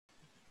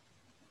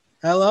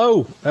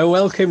Hello and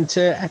welcome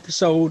to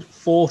episode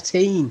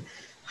 14.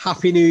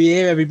 Happy New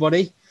Year,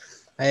 everybody.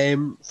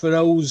 For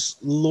those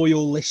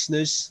loyal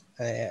listeners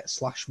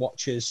 /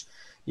 watchers,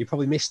 you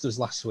probably missed us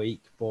last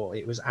week, but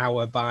it was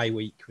our bye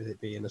week with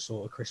it being a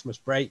sort of Christmas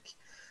break.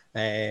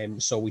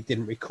 So we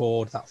didn't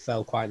record. That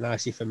fell quite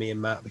nicely for me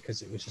and Matt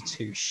because it was a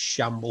two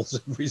shambles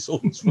of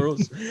results for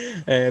us.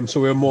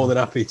 So we were more than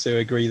happy to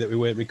agree that we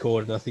weren't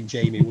recording. I think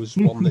Jamie was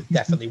one that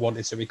definitely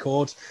wanted to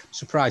record.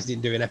 Surprised he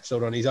didn't do an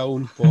episode on his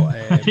own,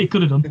 but he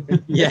could have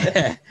done.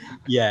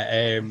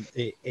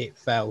 It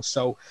fell.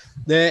 So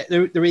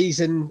the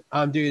reason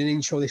I'm doing an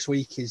intro this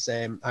week is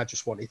I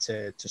just wanted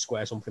to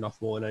square something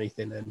off more than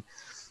anything, and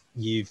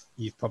you've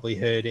probably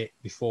heard it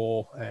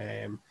before.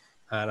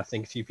 And I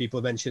think a few people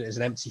have mentioned it as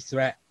an empty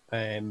threat,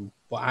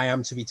 but I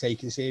am to be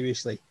taken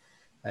seriously.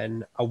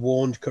 And I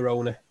warned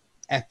Corona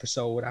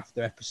episode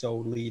after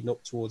episode leading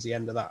up towards the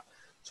end of that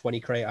 20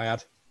 crate I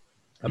had.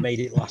 I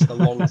made it last a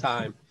long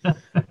time.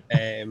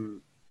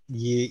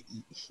 You've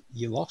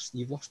lost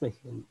me,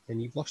 and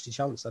you've lost your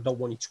chance. I don't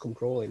want you to come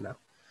crawling now.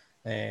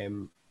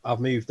 I've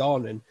moved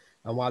on, and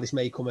while this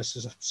may come as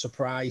a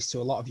surprise to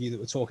a lot of you that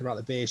were talking about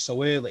the beers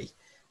so early,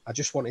 I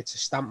just wanted to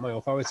stamp my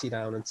authority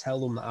down and tell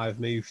them that I've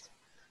moved.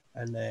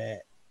 And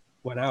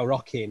we're now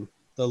rocking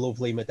the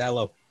lovely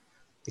Modelo.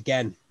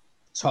 Again,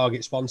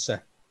 Target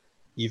sponsor.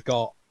 You've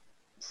got,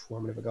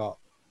 what have I got?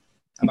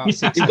 About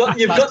six. You've got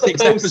the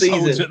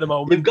post-season at the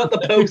moment. You've got the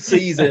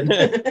post-season.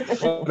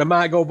 Well, I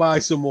might go buy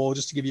some more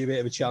just to give you a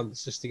bit of a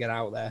chance just to get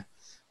out there.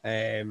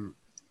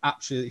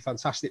 Absolutely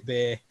fantastic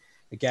beer.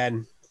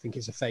 Again, I think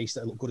it's a face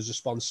that look good as a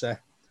sponsor.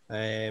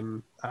 I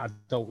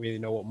don't really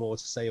know what more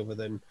to say other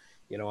than,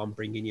 I'm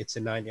bringing you to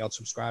 90 odd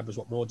subscribers.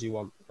 What more do you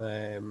want?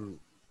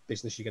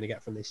 Business you're going to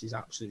get from this is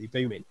absolutely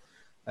booming.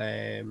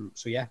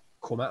 So yeah,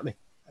 come at me.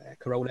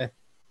 Corona,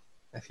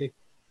 F you.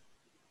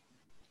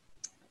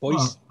 Boys.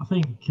 Well, I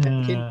think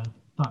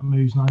that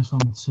moves nice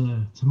on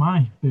to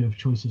my beer of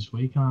choice this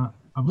week.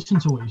 I've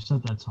listened to what you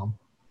said there, Tom.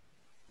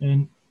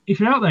 And if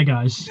you're out there,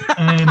 guys,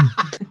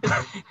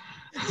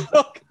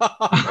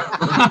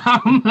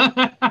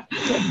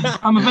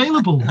 I'm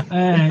available.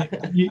 As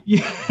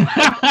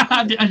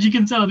you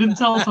can tell, I didn't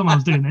tell Tom I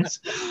was doing this.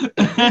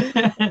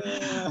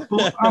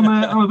 But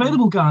I'm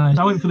available, guys.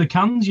 I went for the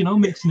cans,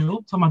 mixing it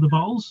up. Tom had the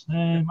bottles.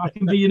 I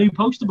can be your new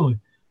poster boy.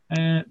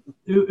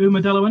 Who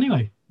Modelo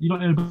anyway? You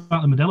don't know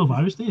about the Modelo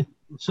virus, do you?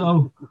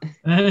 So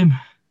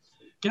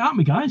get at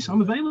me, guys.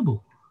 I'm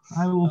available.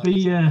 I will be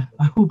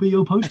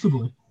your poster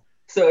boy.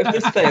 So if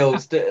this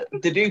fails, to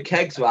do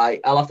kegs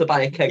right, I'll have to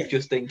buy a keg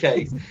just in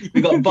case.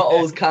 We've got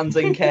bottles, cans,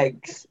 and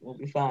kegs. We'll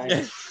be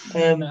fine.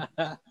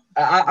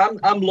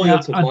 I'm loyal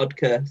to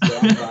vodka, so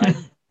I'm fine.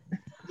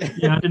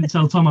 Yeah, I didn't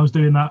tell Tom I was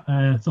doing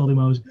that. Told him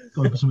I was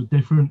going for something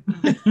different.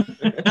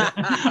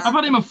 I've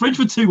had it in my fridge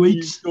for 2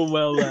 weeks. You've done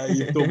well there.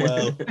 You've done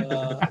well.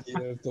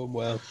 You've done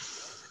well.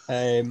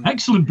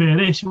 Excellent beer,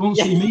 this. You won't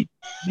see me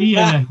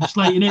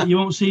slating it. You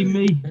won't see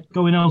me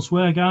going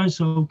elsewhere, guys.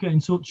 So get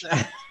in touch.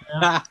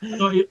 I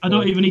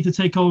don't even need to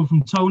take over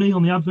from Tony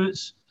on the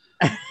adverts.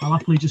 I'll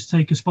happily just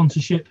take a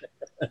sponsorship.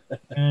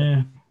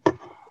 There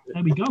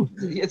we go.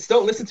 Yes,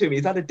 don't listen to me.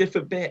 He's had a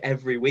different beer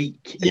every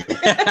week.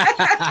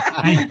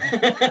 Hey,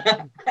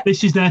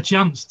 this is their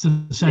chance to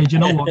say, do you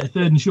know what? The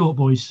third and short,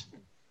 boys.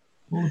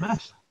 All the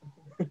best.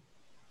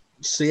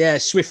 So yeah,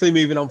 swiftly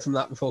moving on from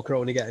that before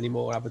Corona get any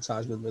more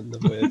advertisement than the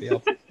worthy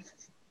of.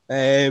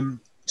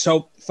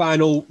 So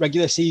final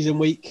regular season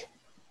week.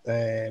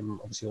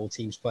 Obviously all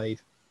teams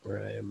played.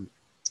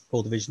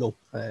 Full divisional.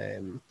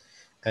 And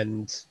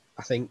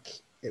I think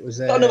it was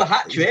got another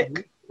hat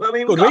trick. I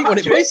mean, good week when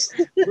it was.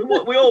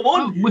 We all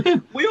won.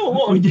 We all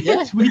won. We did.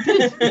 Yeah. We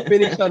did.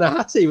 Finished on a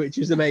hattie, which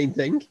was the main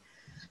thing.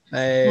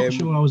 Not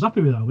sure I was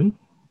happy with that win.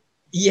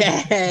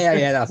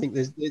 Yeah. I think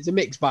there's a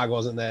mixed bag,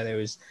 wasn't there? There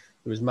was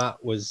Matt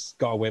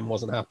got a win,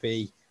 wasn't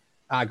happy.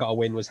 I got a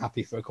win, was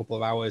happy for a couple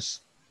of hours.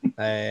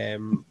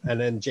 And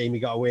then Jamie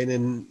got a win,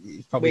 and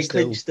he's probably we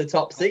clinched the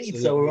top seed,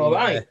 so we're all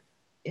right.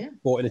 Yeah.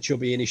 Bought in a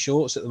chubby in his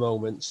shorts at the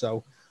moment.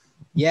 So,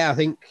 yeah, I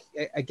think,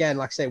 again,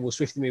 like I say, we'll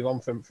swiftly move on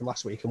from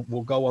last week, and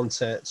we'll go on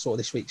to sort of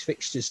this week's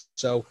fixtures.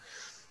 So,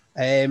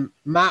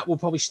 Matt, we'll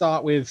probably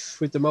start with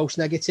the most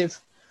negative,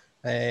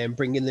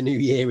 bringing the new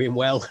year in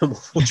well, and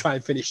we'll try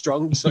and finish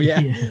strong. So,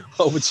 yeah.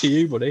 Over to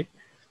you, buddy.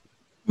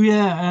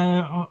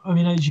 Yeah, I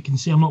mean, as you can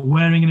see, I'm not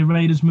wearing any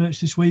Raiders merch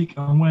this week.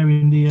 I'm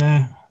wearing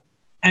the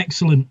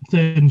excellent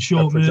third and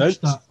short merch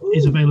that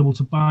is available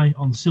to buy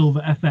on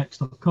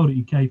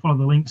silverfx.co.uk. Follow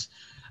the links.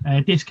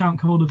 Discount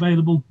code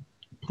available.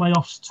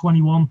 Playoffs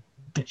 21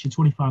 gets you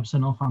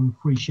 25% off and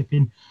free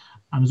shipping.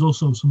 And there's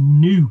also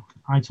some new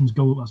items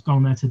that's gone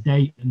on there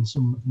today, and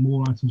some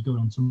more items going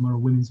on tomorrow.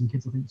 Women's and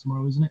kids, I think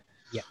tomorrow, isn't it?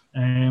 Yeah.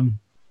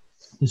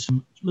 There's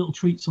some little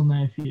treats on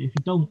there. If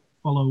you don't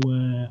follow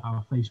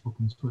our Facebook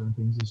and Twitter and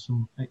things, there's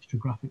some extra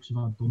graphics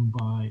I've had done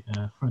by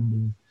a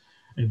friend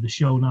of the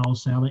show now, I'll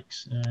say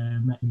Alex.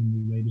 Met him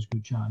in the Raiders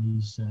group chat, and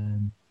he's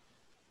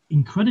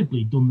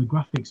incredibly done the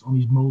graphics on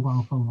his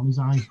mobile phone, on his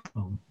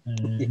iPhone.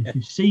 If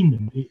you've seen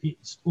them,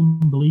 it's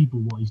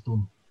unbelievable what he's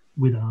done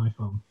with an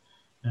iPhone.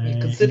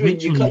 Considering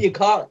you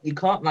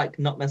can't like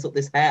not mess up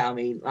this hair. I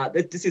mean, like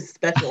this is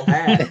special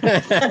hair.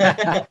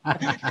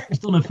 He's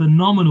done a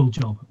phenomenal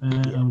job,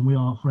 and we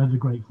are forever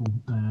grateful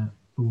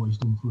for what he's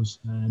done for us.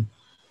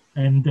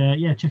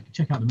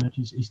 Check out the merch.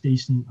 It's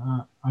decent.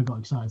 I got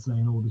excited today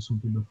and ordered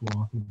something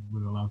before I think we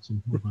were allowed to.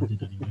 Well, I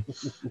did anyway.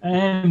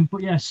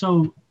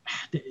 So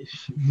the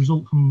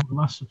result from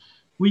last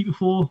week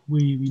before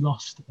we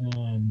lost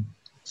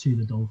to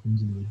the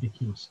Dolphins in a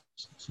ridiculous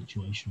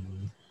situation.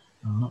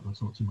 I'm not going to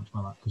talk too much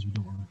about that because we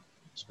don't want to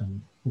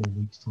spend 4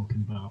 weeks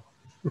talking about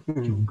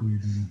John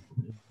Gruden.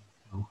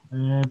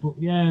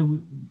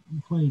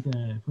 We played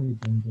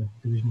Denver,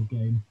 divisional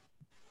game,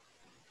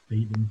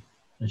 beat them.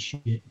 They're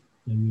shit.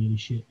 They're really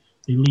shit.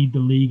 They lead the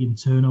league in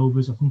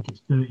turnovers. I think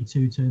it's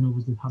 32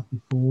 turnovers they've had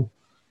before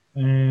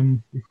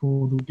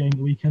the game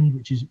the weekend,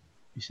 which is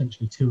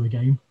essentially 2 a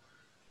game,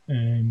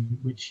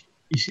 which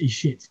is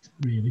shit,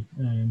 really.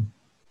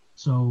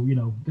 So,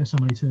 guess how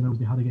many turnovers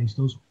they had against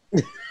us?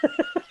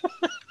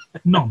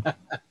 None.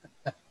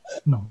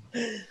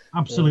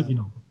 Absolutely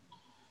none.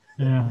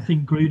 I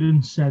think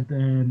Gruden said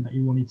that he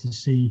wanted to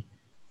see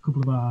a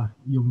couple of our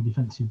young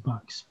defensive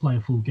backs play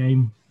a full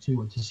game. So he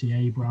wanted to see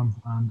Abraham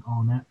and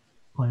Arnett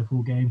play a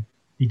full game.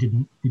 He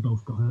didn't. They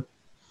both got hurt.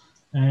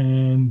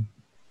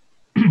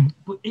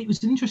 But it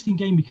was an interesting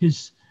game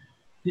because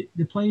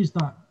the players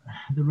that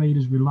the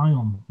Raiders rely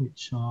on,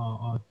 which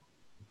are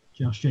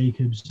Josh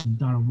Jacobs and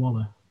Darren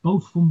Waller,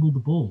 both fumbled the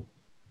ball.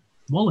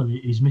 Waller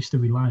is Mr.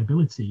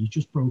 Reliability. He's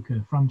just broke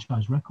a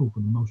franchise record for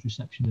the most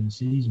receptions in a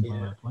season by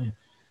a player.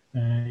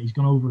 He's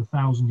gone over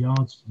 1,000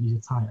 yards. He's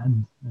a tight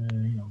end.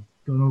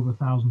 Going over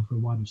 1,000 for a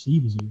wide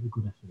receiver is a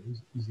good effort.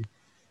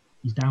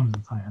 He's down as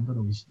a tight end. I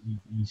know he's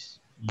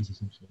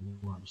essentially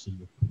a wide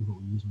receiver. We've got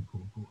to use him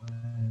for. But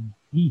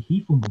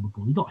he fumbled the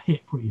ball. He got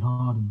hit pretty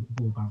hard and the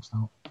ball bounced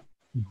out.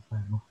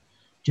 Fair enough.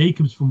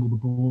 Jacobs fumbled the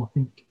ball. I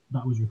think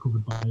that was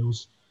recovered by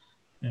us.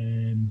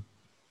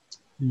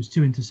 There was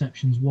 2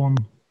 interceptions. One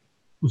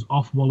was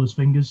off Waller's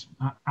fingers,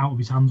 out of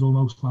his hands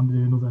almost, landed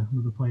in another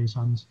player's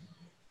hands.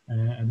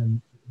 And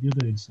then the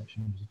other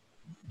interception was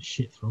a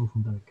shit throw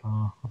from Derek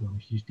Carr. I'll be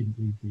honest, he just didn't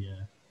read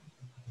the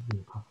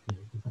path the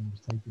defender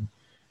was taking,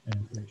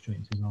 threw it straight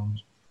into his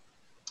arms.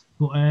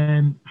 But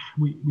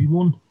we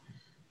won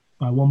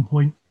by 1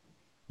 point.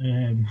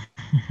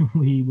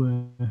 We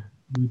were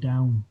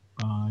down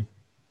by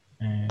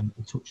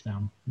a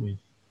touchdown with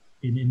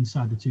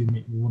inside the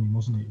 2-minute warning,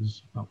 wasn't it? It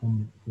was about 1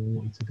 minute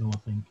 40 to go, I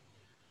think.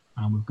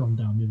 And we've gone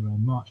down the other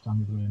end, marched down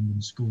the other end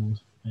and scored.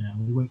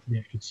 And we went for the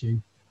extra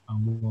 2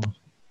 and Waller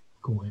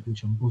caught it,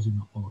 which I'm buzzing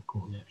that Waller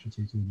caught the extra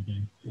 2 to win the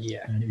game.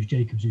 Yeah. And it was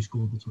Jacobs who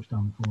scored the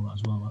touchdown before that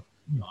as well.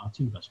 Our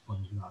 2 best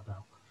players without a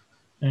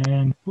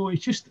doubt. But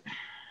it's just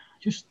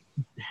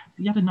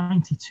he had a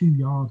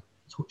 92-yard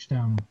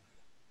touchdown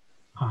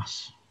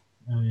pass.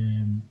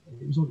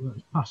 It was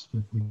passed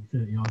for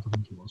 30 yards, I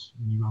think it was,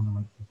 and he ran the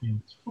length of the field.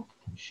 It's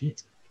fucking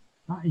shit.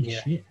 That is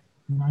shit.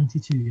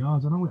 92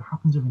 yards. I know it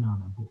happens every now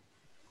and then, but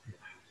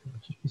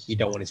you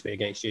don't want it to be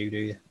against you, do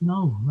you?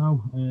 No.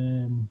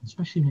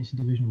 Especially when it's a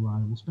divisional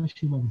rival,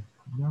 especially when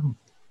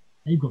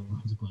they've got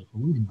nothing to play for.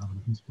 We didn't have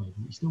anything to play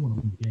for. We still want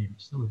to win the game.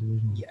 It's still a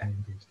divisional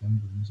game against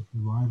Denver. And there's a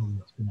rivalry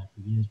that's been there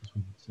for years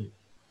between the 2.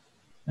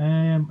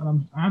 And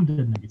I'm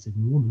dead negative.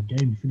 We won the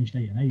game. We finished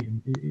 8-8.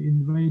 And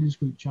in the Raiders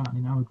group chat and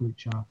in our group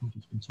chat, I think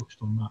it's been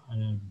touched on that.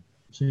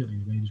 Certainly in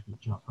the Raiders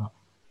group chat, that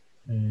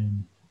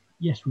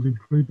yes, we've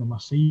improved on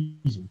last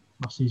season.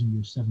 Last season we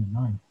were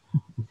 7-9.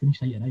 We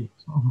finished 8-8.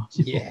 It's not a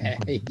massive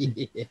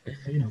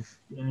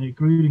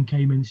Gruden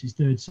came in. It's his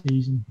 3rd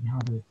season. He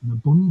had an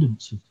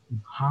abundance of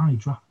high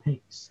draft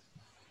picks,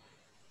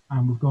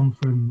 and we've gone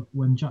from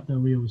when Jack Del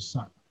Rio was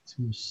sacked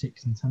to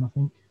 6-10, I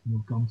think, and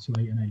we've gone to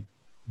 8-8 in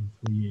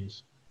 3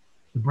 years.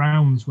 The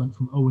Browns went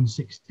from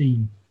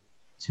 0-16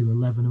 to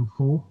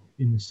 11-4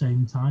 in the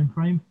same time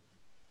frame,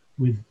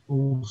 with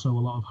also a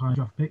lot of high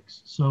draft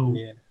picks. So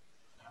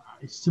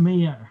it's, to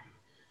me,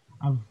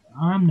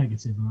 I'm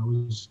negative, and I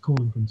was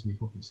calling for him to be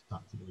fucking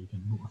stacked at the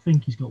weekend. But I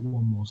think he's got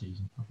 1 more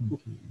season. I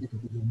think he's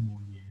got 1 more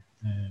year.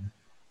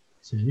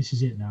 So this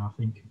is it now. I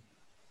think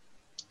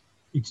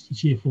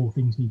it's year 4.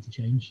 Things need to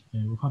change.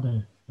 We've had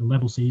a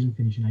level season,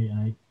 finishing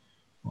 8-8,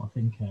 but I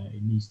think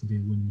it needs to be a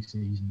winning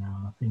season now.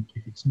 And I think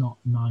if it's not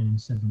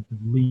 9-7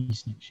 at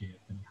least next year,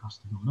 then he has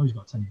to go. I know he's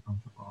got a 10-year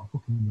contract, but I'll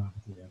fucking drive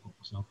to the airport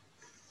myself.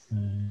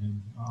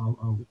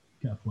 I'll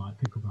get a flight,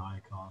 pick up a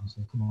hire car, and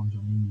say, "Come on,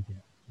 Johnny, you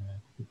get."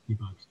 Your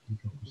bags, you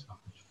go for stuff,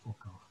 just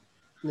fuck off.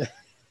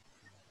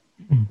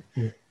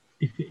 But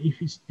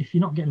if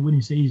you're not getting a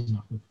winning season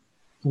after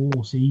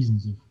 4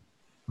 seasons of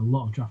a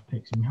lot of draft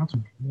picks, and we had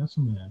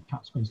some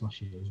cap space last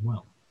year as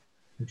well,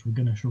 which we're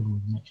going to struggle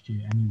with next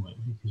year anyway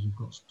because we've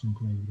got some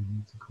players we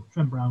need to cut.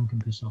 Trent Brown can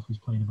piss off. He's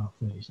played about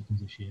 30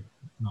 seconds this year.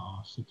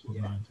 Not 6'9",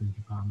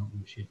 300 pound, not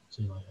give a shit.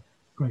 See you later.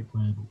 Great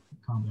player, but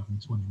can't be having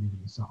 20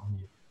 million sat on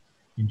your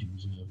injured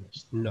reserve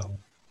list. No.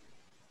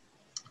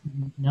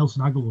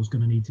 Nelson Aguilar's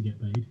going to need to get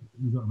paid.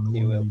 We've got him on a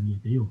 1 million year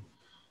deal.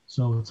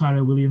 So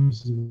Tyrell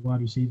Williams is a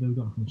wide receiver. We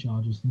got him from the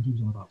Chargers. I think he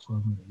was on about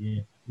 12 million a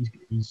year.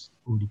 He's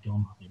already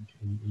gone. I think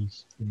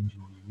he's been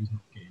injured all year. He's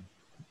not getting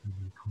a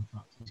new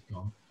contract. He's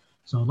gone.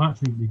 So I'd like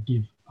to think they'd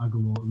give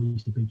Aguilar at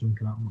least a big chunk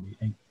of that money,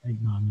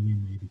 8-9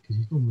 million maybe, because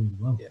he's done really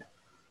well.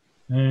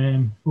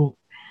 Yeah. But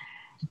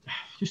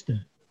just a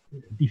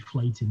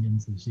deflating end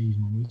to the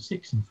season. We were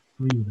 6-3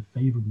 with a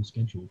favourable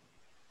schedule.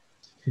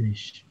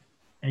 Finish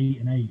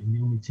 8-8, and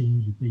the only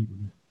teams we beat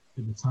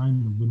were at the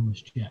time the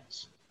winless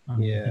Jets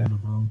and the Denver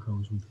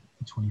Broncos with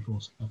 24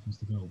 seconds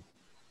to go.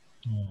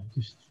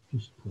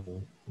 Just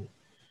poor. But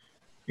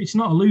it's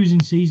not a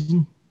losing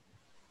season.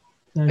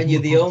 And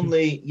you're the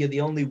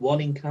only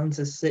one in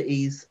Kansas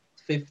City's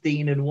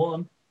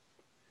 15-1.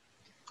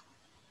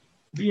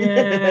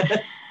 Yeah.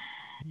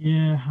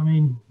 Yeah, I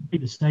mean,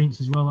 beat the Saints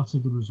as well. That's a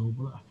good result.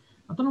 But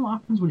I don't know what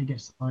happens when it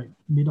gets to like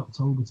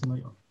mid-October to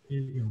like,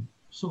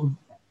 sort of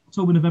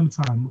October, November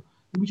time.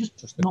 Do we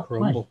just not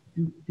play?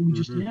 Do we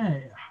just,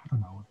 I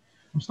don't know.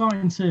 I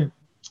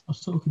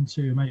was talking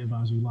to a mate of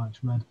ours who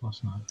likes Red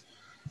last night.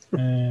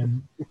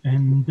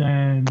 And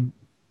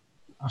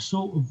I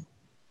sort of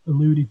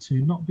alluded to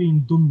not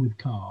being done with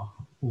Carr,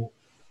 but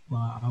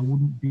like, I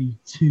wouldn't be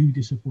too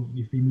disappointed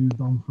if they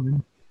moved on from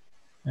him.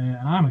 And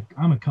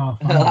I'm a Carr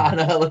fan. I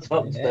know, that's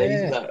what I'm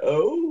saying. Like,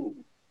 oh.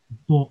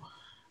 But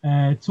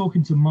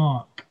talking to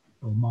Mark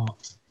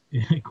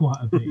quite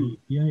a bit,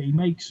 he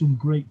makes some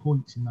great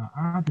points in that.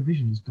 Our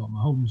division has got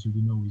Mahomes, who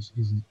we know is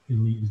as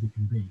elite as they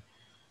can be.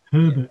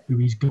 Herbert, who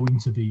he's going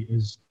to be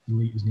as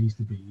elite as needs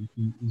to be,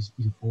 he's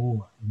a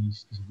baller and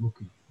he's a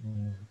rookie.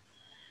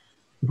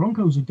 The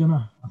Broncos are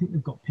I think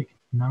they've got pick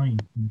 9 in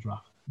the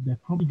draft. They're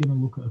probably going to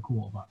look at a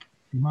quarterback.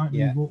 They might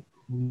move up,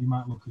 or they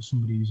might look at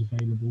somebody who's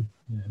available.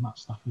 Matt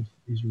Stafford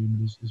is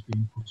rumoured as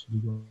being possibly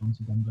going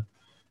to Denver.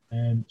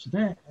 So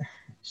they're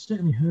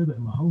certainly Herbert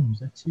and Mahomes.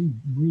 They're two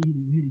really,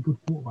 really good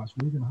quarterbacks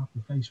we're going to have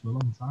to face for a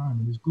long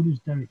time. And as good as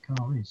Derek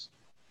Carr is,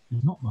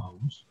 he's not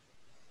Mahomes.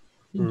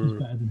 I think he's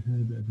better than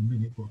Herbert at the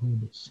minute, but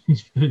Herbert's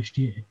his first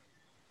year.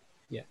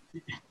 Yeah.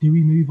 Do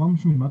we move on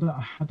from him? I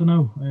don't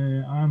know.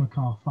 I am a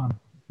Carr fan.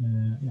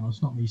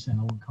 It's not me saying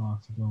I want Carr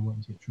to go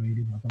and get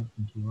traded. I don't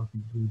think he will. I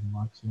think Gruden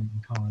likes him,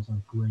 and Carr has had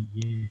a great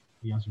year.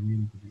 He has a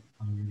really good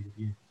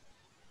year.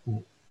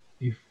 But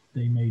if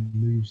they made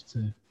moves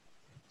to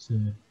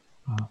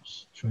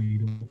perhaps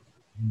trade up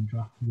in the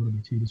draft, would I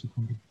be too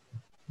disappointed?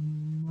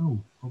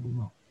 No, probably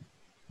not.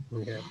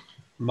 Yeah.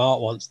 Mark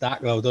wants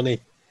Dak though, doesn't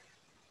he?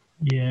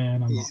 Yeah,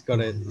 and he's got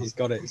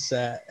it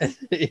set.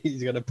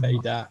 He's going to pay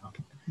Dak.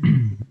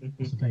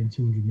 So paying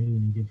 $200 million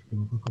and give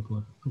him a couple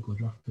of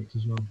draft picks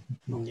as well.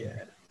 No,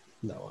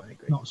 I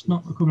agree. Not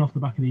coming off the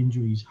back of the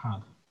injury he's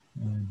had.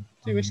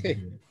 Too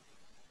risky.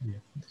 Yeah.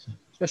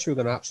 Especially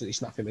we're going to absolutely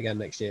snap him again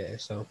next year.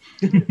 So.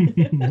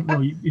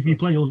 Well, if you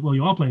play,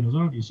 you are playing us,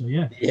 aren't you? So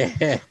yeah.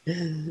 Yeah.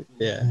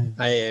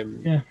 I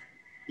am.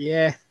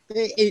 Yeah.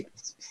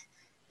 It's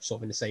sort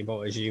of in the same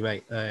boat as you,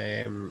 mate.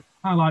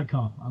 I like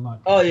Carr. I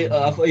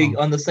thought you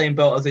on the same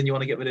boat as in you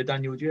want to get rid of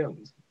Daniel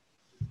Jones.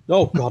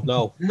 Oh God,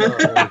 no.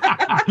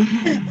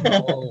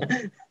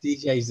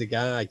 DJ's the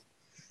guy.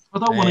 I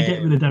don't want to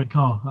get rid of Derek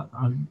Carr.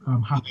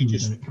 I'm happy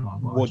with Derek Carr.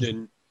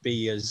 Wouldn't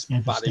be as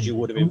bad as you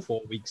would have been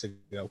 4 weeks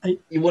ago.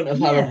 You wouldn't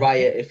have had a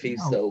riot if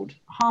he's sold.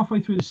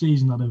 Halfway through the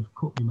season, I'd have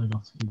cut my leg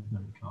off to keep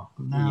Derek Carr.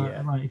 But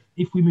now, like,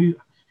 if we move,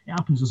 it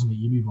happens, doesn't it?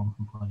 You move on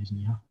from players, and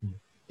you have to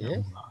get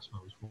over that, I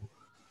suppose. But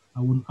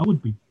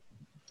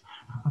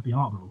I'd be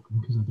heartbroken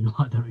because I do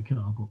like Derek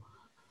Carr, but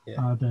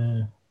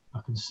I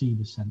can see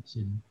the sense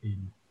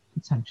in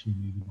potentially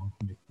moving on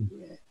from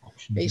the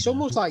option. It's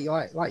almost like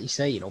you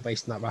say,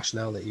 based on that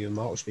rationale that you and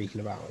Mark were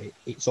speaking about,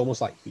 it's almost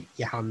like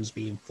your hands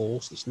being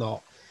forced. It's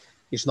not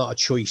a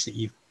choice that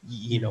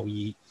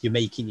you're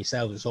making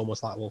yourself. It's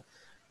almost like, well,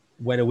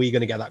 when are we going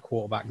to get that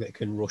quarterback that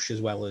can rush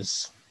as well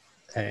as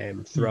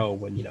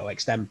throw and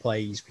extend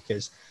plays?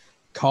 Because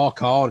Carr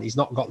can't. He's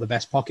not got the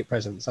best pocket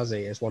presence, has he?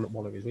 It's one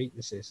of his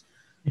weaknesses.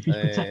 If he's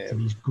protected,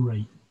 he's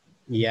great.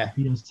 Yeah. If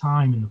he has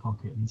time in the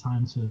pocket and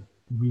time to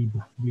read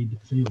the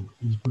field,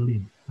 he's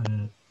brilliant.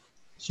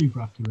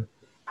 Super accurate.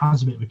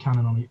 Has a bit of a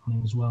cannon on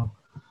him as well.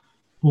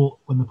 But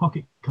when the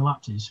pocket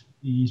collapses,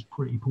 he's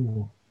pretty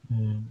poor.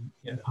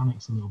 He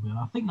panics a little bit.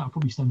 I think that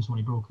probably stems from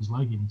when he broke his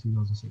leg in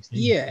 2016.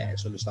 Yeah,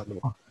 it's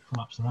understandable.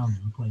 Collapsed around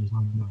him and players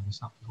landed on him and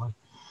snapped his leg.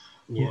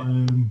 Yeah.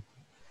 But,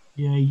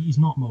 he's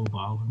not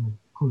mobile. And the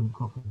current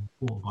crop of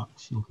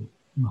quarterbacks, you look at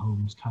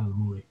Mahomes, Kyler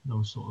Murray,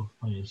 those sort of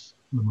players,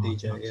 Lamar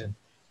Jackson.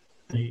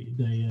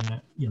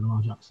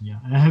 Lamar Jackson,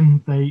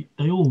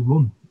 they all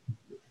run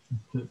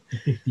for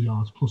 50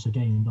 yards plus a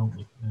game, don't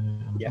they?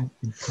 I don't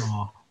think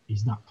Carr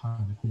is that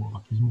kind of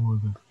quarterback. He's more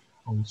of an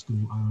old school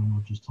Aaron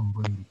Rodgers, Tom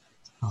Brady.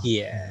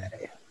 Yeah,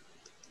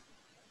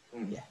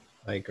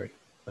 I agree.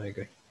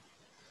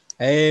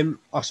 I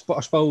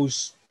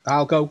suppose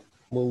I'll go.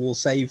 We'll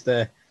save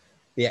the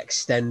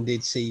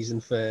extended season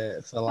for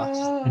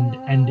last. And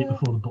end it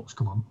before the Bucks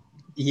come on.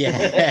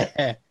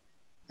 Yeah.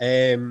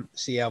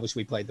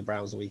 Obviously we played the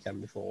Browns the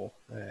weekend before.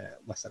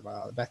 Less said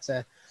about that, the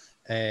better.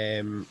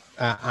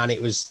 And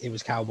it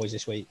was Cowboys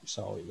this week,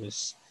 so it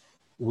was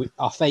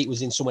our fate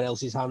was in someone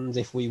else's hands.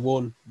 If we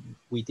won,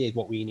 we did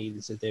what we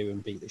needed to do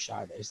and beat the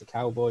Shy Bears, the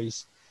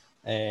Cowboys.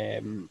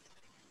 But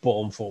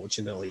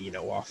unfortunately, you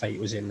know, our fate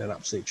was in an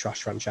absolute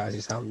trash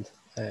franchise's hand.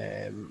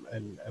 And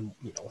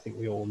you know, I think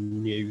we all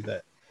knew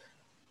that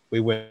we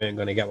weren't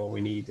going to get what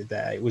we needed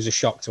there. It was a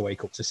shock to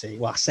wake up to see.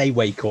 Well, I say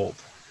wake up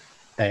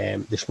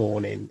this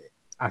morning.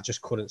 I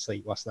just couldn't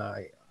sleep last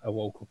night. I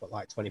woke up at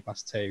like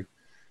 2:20,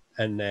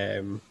 and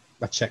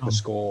I checked the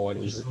score, and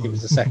it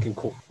was the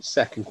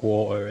second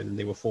quarter, and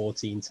they were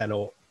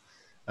 14-10 up,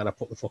 and I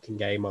put the fucking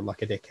game on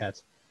like a dickhead,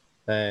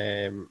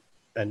 and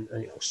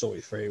you know, saw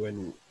it through,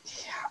 and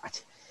yeah,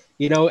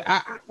 you know,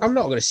 I'm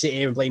not going to sit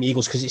here and blame the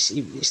Eagles because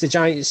it's the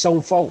Giants'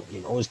 own fault.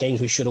 You know, there's games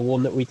we should have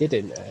won that we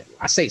didn't.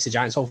 I say it's the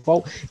Giants' own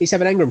fault. It's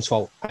Evan Engram's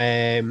fault.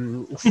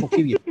 Fuck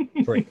you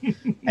prick.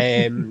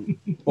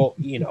 But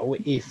you know,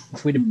 if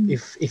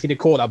he'd have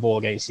caught that ball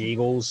against the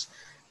Eagles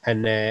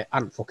and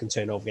hadn't fucking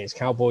turned over against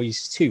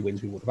Cowboys, 2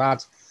 wins we would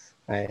have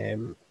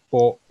had.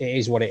 But it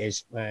is what it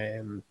is.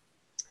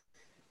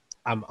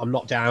 I'm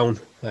not down.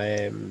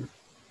 It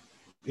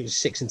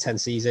was a 6-10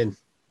 season.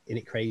 Isn't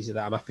it crazy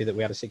that I'm happy that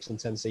we had a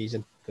 6-10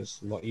 season because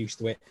I'm not used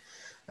to it.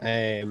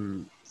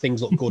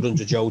 Things look good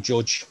under Joe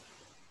Judge.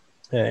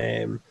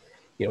 You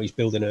know, he's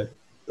building a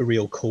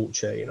real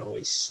culture. You know,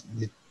 he's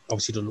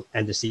obviously done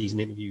end of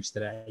season interviews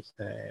today.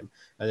 And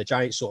the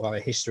Giants sort of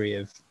have a history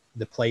of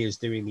the players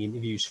doing the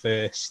interviews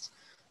first,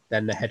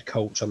 then the head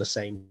coach on the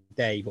same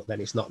day. But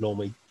then it's not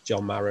normally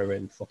John Mara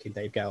and fucking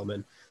Dave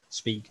Gettleman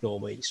speak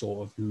normally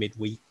sort of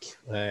midweek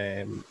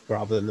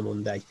rather than the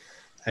Monday.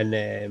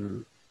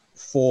 And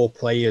 4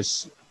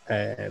 players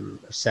have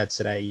said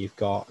today. You've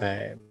got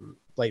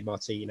Blake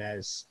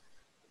Martinez,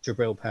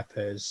 Jabril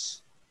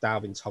Peppers,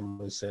 Dalvin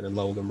Tomlinson, and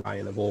Logan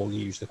Ryan have all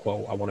used the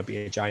quote, "I want to be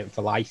a Giant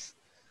for life."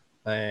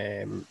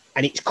 And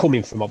it's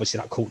coming from obviously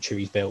that culture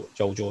he's built,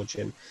 Joel Judge,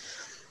 and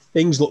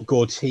things look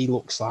good. He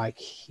looks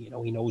like, you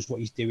know, he knows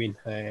what he's doing.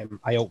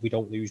 I hope we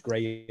don't lose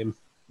Graham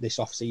this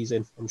off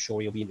season. I'm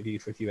sure he'll be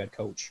interviewed for a few head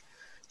coach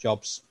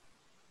jobs.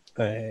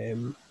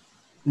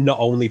 Not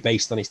only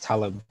based on his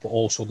talent, but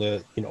also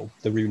the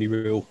Rooney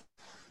Rule.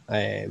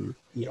 You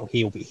know,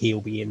 he'll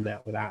be in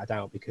that without a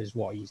doubt because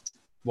what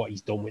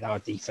he's done with our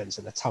defense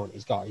and the talent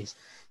he's got is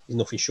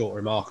nothing short of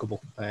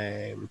remarkable.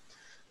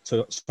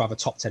 To have a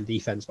top 10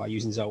 defense by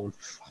using zone,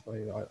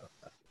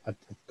 I've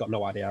got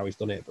no idea how he's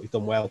done it, but he's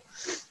done well.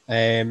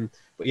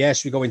 But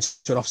yes, we go into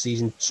an off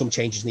season. Some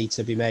changes need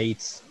to be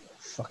made.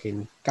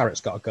 Fucking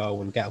Garrett's got to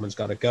go and Gettleman's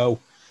got to go.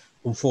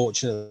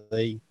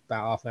 Unfortunately,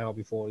 about half an hour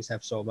before this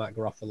episode, Matt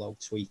Garofalo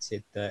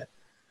tweeted that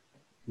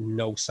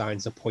no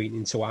signs are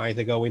pointing to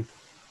either going.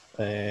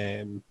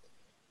 And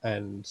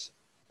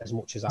as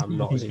much as I'm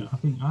not,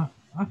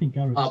 I think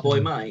Garrett's our boy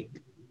Mike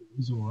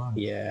is all right.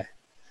 Yeah.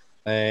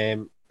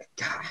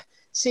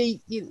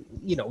 See, you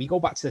know, you go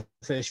back to the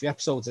first few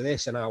episodes of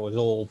this, and I was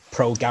all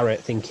pro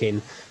Garrett,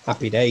 thinking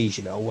happy days.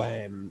 You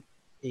know,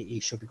 he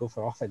should be good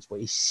for offense,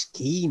 but his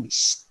scheme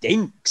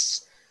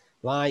stinks.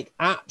 Like,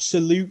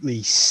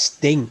 absolutely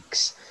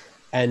stinks.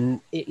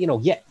 And,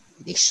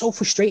 it's so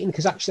frustrating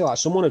because actually, like,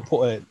 someone had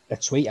put a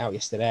tweet out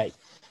yesterday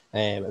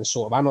and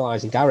sort of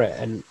analysing Garrett.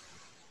 And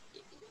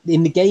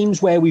in the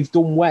games where we've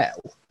done well,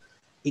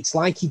 it's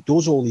like he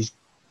does all these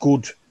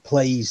good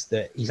plays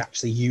that he's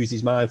actually used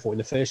his mind for in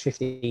the first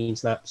 15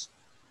 snaps.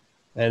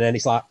 And then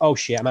it's like, oh,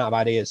 shit, I'm out of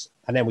ideas.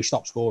 And then we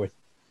stop scoring.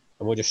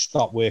 And we'll just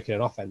stop working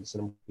on offense.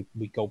 And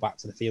we go back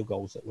to the field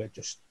goals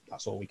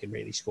that's all we can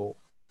really score.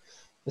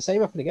 The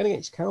same happened again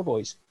against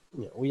Cowboys.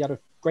 You know, we had a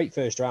great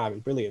first drive. It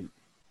was brilliant.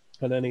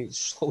 And then it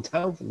slowed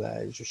down from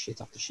there. It was just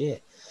shit after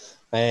shit.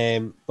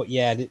 But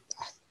yeah,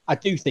 I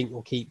do think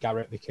we'll keep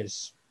Garrett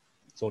because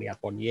it's only had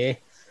 1 year.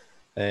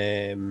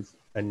 And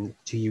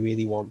do you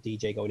really want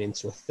DJ going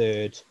into a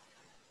third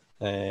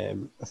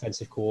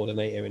offensive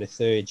coordinator in a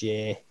third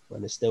year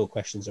when there's still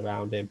questions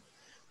around him?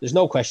 There's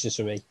no questions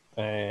for me.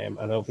 I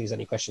don't think there's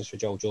any questions for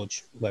Joe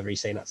Judge, whether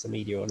he's saying that to the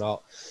media or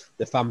not.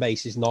 The fan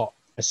base is not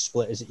as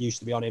split as it used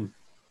to be on him.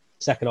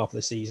 Second half of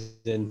the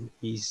season,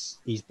 he's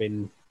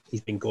been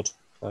good.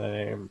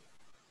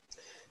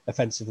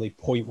 Offensively,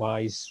 point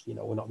wise, you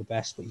know, we're not the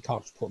best, but you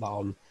can't just put that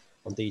on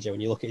DJ.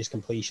 When you look at his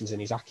completions and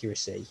his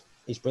accuracy,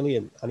 he's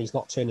brilliant, and he's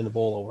not turning the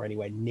ball over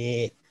anywhere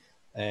near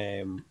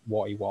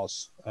what he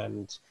was.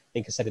 And I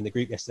think I said in the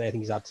group yesterday, I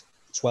think he's had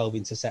 12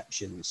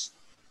 interceptions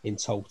in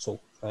total,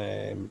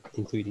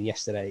 including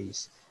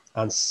yesterday's,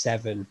 and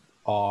 7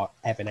 are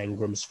Evan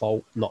Engram's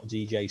fault, not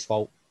DJ's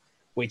fault.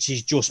 Which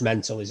is just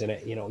mental, isn't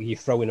it? You know, you're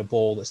throwing a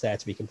ball that's there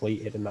to be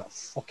completed and that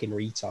fucking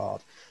retard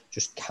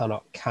just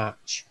cannot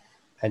catch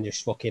and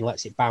just fucking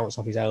lets it bounce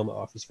off his helmet,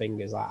 off his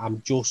fingers. Like,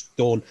 I'm just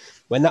done.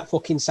 When that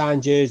fucking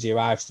signed jersey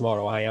arrives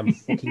tomorrow, I am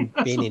fucking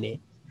binning it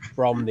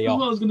from the off.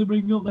 I was going to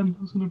bring up then.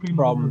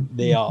 From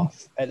the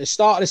off. At the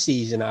start of the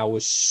season, I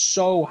was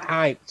so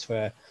hyped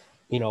for,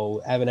 you know,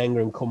 Evan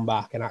Engram come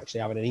back and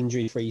actually having an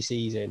injury-free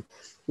season.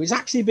 It's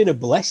actually been a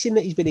blessing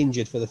that he's been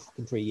injured for the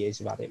fucking 3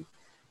 years we've had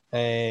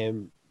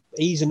him.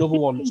 He's another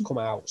one that's come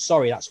out.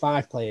 Sorry, that's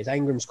 5 players.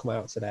 Engram's come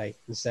out today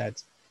and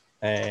said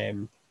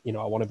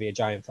I want to be a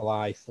Giant for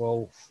life.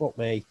 Well, fuck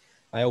me.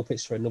 I hope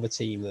it's for another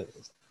team that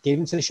give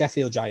him to the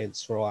Sheffield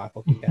Giants for all I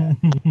fucking care.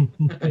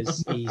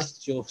 Because he's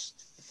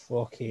just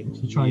fucking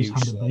to try his hand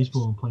useless. at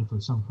baseball and play for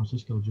the San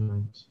Francisco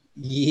Giants.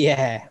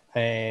 Yeah.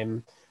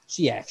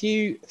 So yeah, a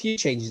few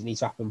changes that need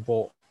to happen,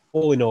 but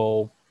all in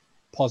all,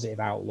 positive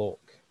outlook.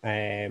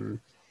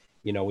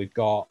 We've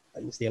got, I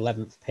think it's the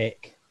 11th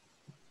pick.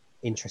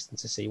 Interesting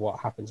to see what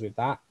happens with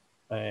that.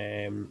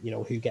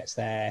 Who gets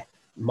there.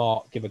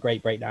 Mark give a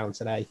great breakdown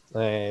today.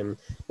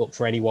 But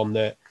for anyone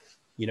that,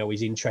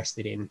 is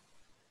interested in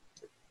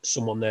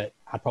someone that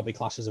I'd probably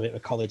class as a bit of a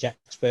college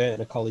expert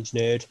and a college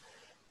nerd,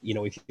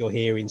 if you're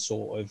hearing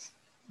sort of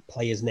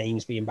players'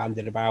 names being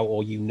bandied about,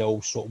 or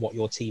sort of what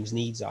your team's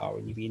needs are,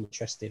 and you'd be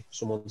interested in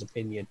someone's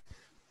opinion,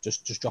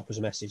 just drop us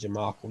a message, and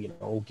Mark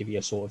will give you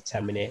a sort of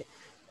 10-minute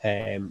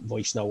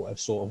voice note of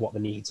sort of what the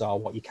needs are,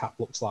 what your cap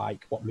looks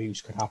like, what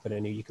moves could happen,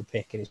 and who you could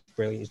pick. And it's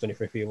brilliant. He's done it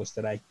for a few of us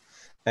today.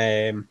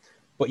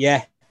 But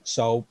yeah,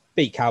 so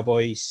beat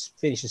Cowboys,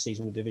 finish the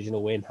season with a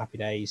divisional win. Happy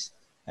days.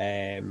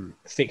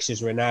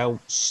 Fixtures were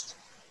announced.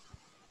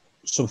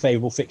 Some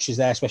favourable fixtures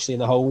there, especially in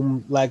the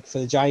home leg for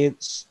the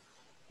Giants.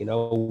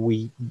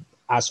 We,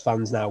 as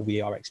fans now,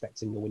 we are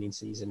expecting the winning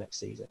season next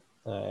season.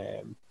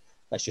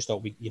 Let's just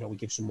hope we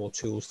give some more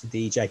tools to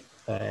DJ.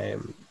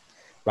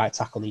 Right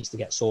tackle needs to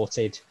get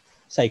sorted.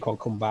 Saquon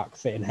come back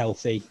fit and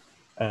healthy,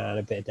 and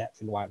a bit of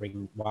depth in the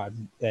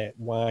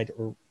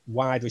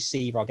wide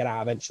receiver. I'll get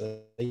out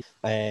eventually.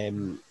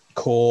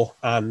 Core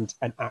and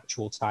an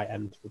actual tight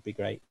end would be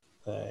great.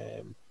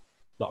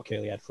 Not a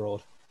curly head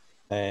fraud.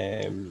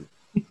 And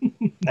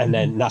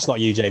then that's not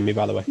you, Jamie,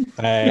 by the way.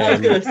 I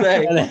was gonna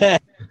say.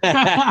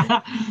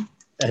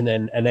 And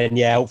then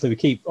yeah,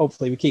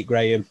 hopefully we keep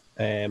Graham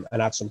and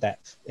add some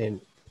depth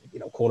in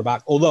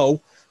cornerback.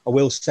 Although I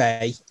will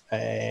say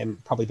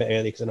probably a bit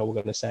early because I know we're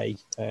going to say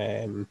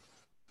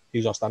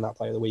who's our standout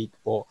player of the week,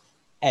 but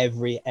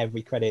every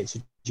credit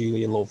to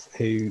Julian Love,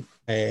 who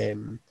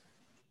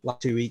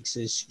last 2 weeks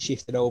has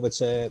shifted over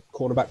to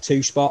cornerback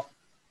 2 spot.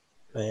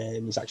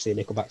 He's actually a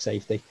nickelback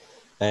safety.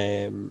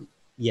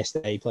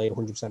 Yesterday he played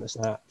 100% of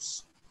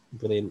snaps.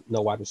 Brilliant.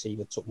 No wide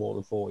receiver took more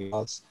than 40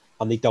 yards,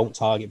 and they don't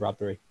target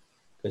Bradbury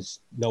because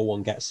no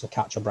one gets a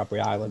catch on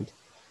Bradbury Island.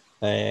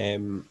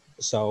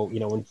 So,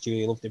 and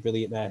Julian Love did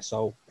brilliant there.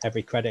 So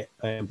every credit.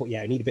 But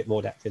yeah, I need a bit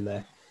more depth in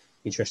there.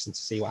 Interesting to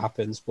see what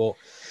happens. But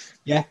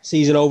yeah,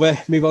 season over.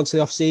 Move on to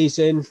the off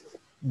season.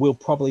 We'll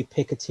probably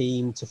pick a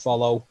team to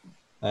follow.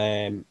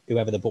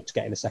 Whoever the Bucks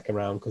get in the second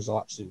round, because they'll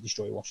absolutely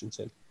destroy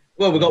Washington.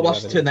 Well, we've got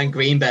Washington, then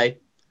Green Bay.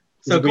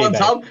 So come on,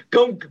 Tom.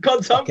 Come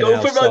Tom.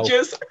 Go for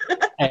Rodgers.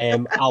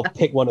 I'll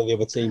pick one of the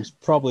other teams.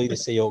 Probably the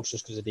Seahawks,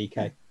 just because of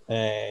DK.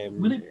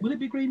 Will it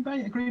be Green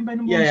Bay? Green Bay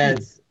number 1? Yeah,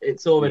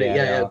 it's already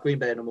Green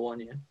Bay number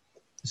 1. Yeah.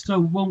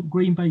 So won't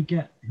Green Bay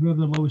get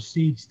whoever the lowest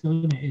seed still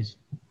in it is?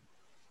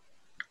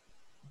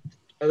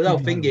 No,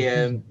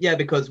 thingy. Yeah,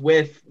 because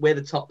we're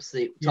the top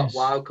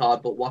wild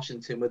card, but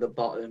Washington with the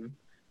bottom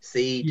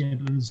seed. Yeah,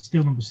 but there's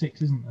still number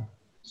 6, isn't there?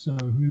 So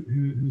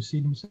who's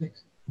seed number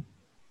 6?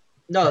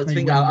 No, the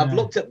thing I've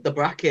looked at the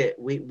bracket.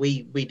 We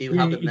do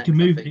have it. It can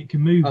move. It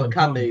can move. Oh, it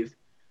can move.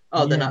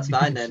 Oh, then that's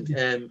fine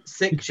then.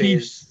 6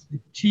 the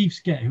Chiefs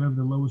get whoever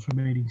the lowest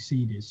remaining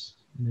seed is,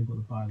 and they've got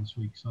the bye this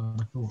week. So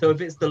I thought. So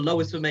if it's the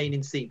lowest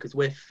remaining seed, because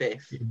we're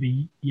 5th. It'd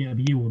be you or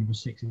number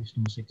 6. It's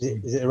number 6.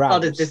 Is it around? Oh,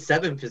 there's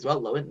 7th as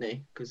well, though, isn't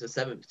they? Because the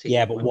 7th team.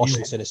 Yeah, but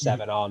Washington are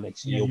 7, aren't they?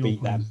 So you'll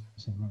beat them.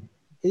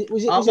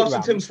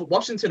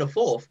 Washington are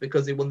 4th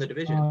because they won the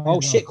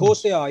division. Shit, of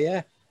course they are.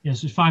 Yeah. Yeah,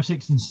 so it's 5,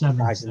 6, and 7.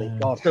 So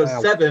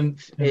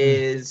 7th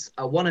is,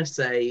 I want to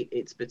say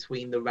it's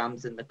between the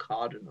Rams and the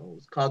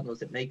Cardinals. Cardinals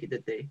didn't make it,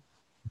 did they?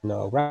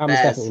 No, Rams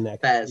definitely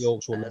next. Bears.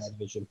 Yorks won that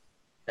division.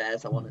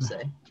 Bears, I want to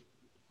say.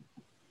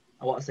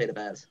 I want to say the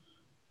Bears.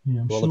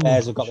 Yeah, the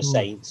Bears have got the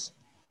Saints.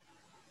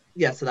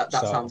 Yeah, so that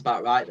sounds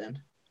about right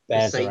then.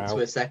 Bears the Saints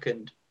were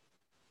 2nd.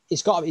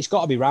 It's got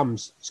to be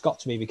Rams. It's got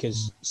to be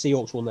because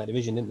Seahawks won that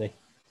division, didn't they?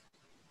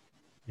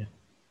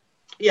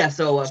 Yeah,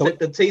 so I think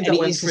the team that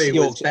went through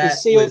was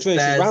Seahawks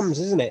versus Rams,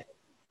 isn't it?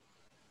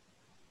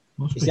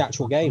 It's the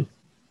actual game.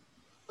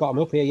 Got them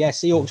up here. Yeah,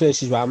 Seahawks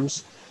versus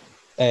Rams.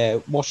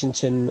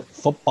 Washington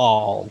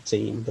football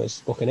team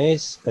versus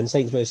Buccaneers. And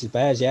Saints versus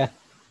Bears, yeah.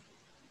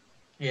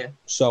 Yeah.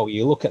 So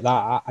you look at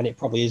that, and it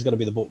probably is going to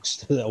be the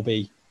Bucs that'll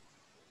be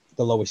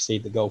the lowest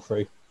seed that go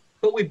through.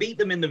 But we beat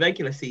them in the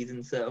regular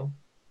season, so...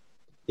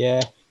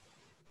 Yeah.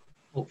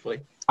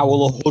 Hopefully. I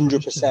will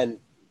 100%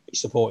 be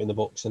supporting the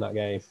Bucs in that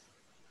game.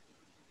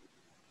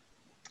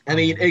 I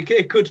mean,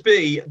 it could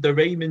be the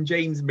Raymond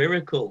James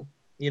miracle,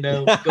 going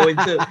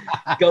to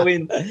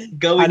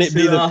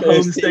our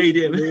home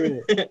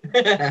stadium.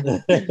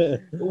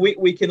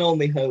 we can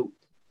only hope.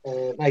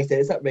 Like I said,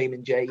 it's at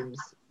Raymond James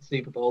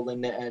Super Bowl,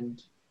 isn't it? And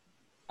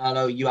I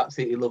know you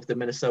absolutely loved the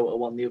Minnesota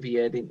one the other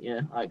year, didn't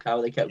you? Like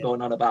how they kept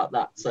going on about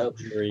that. So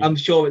I'm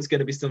sure it's going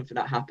to be something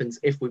that happens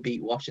if we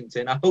beat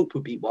Washington. I hope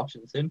we beat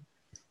Washington.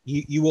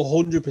 You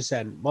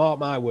 100%, mark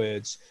my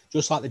words,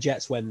 just like the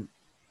Jets went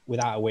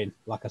without a win,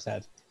 like I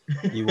said.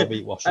 You will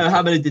beat Washington.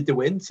 How many did they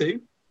win?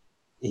 2?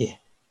 Yeah.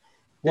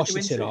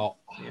 Washington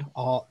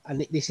are,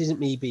 and this isn't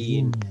me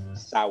being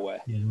sour.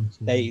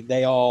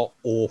 They are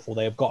awful.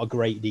 They have got a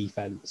great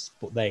defense,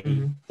 but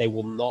they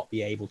will not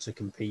be able to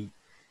compete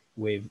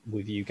with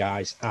you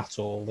guys at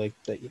all. They're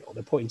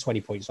putting 20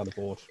 points on the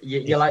board.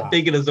 You're like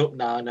bigging us up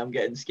now, and I'm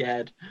getting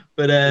scared.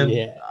 But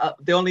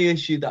the only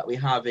issue that we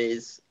have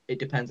is it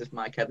depends if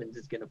Mike Evans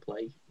is going to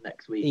play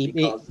next week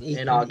because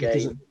in our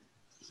game,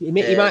 he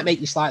might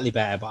make you slightly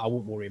better, but I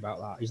won't worry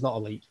about that. He's not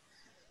elite.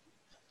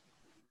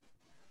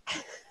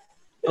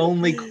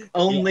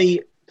 Only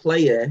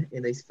player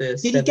in his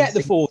first. Did he get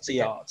the 40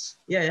 yards?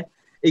 Yeah,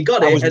 he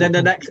got it, and then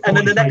the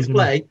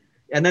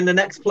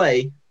next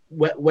play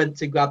went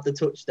to grab the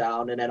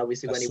touchdown, and then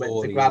obviously when he went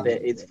to grab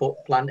it, his foot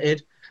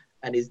planted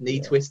and his knee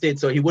twisted,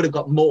 so he would have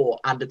got more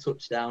and a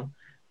touchdown.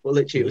 But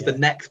literally, it was the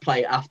next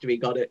play after he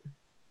got it.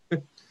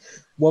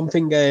 One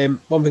thing I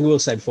will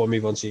say before I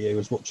move on to you,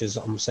 as much as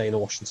I'm saying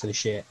Washington is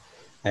shit,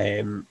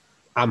 I'm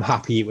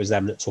happy it was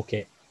them that took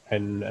it.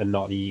 And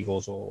not the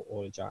Eagles or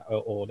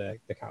the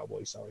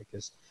Cowboys, sorry,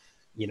 because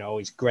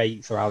it's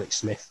great for Alex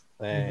Smith,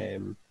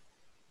 and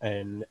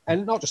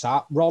not just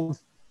that, Ron,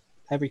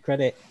 every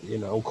credit,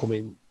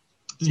 coming.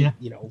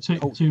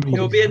 It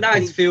would be a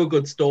nice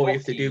feel-good story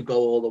if they do go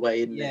all the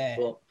way in there.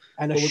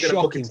 And a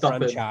shocking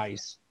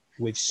franchise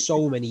with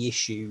so many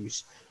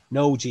issues,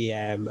 no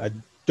GM, a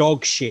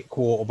dog shit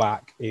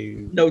quarterback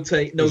who no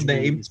name,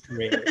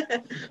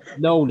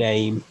 no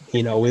name,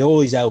 with all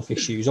his health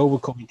issues,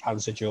 overcoming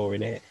cancer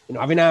during it,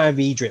 having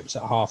IV drips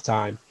at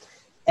halftime.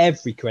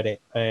 Every credit,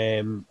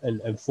 and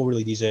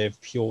thoroughly deserved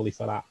purely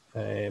for that.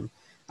 And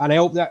I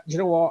hope that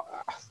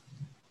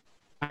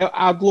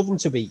I'd love them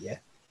to beat you,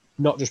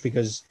 not just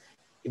because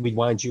we'd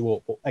wind you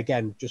up, but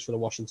again, just for the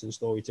Washington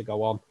story to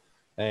go on.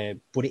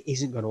 But it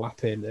isn't going to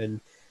happen, and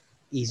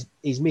his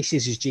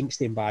missus has jinxed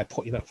him by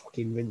putting that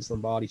fucking Vince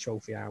Lombardi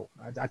trophy out.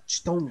 I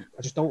just don't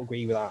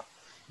agree with that.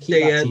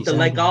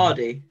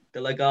 The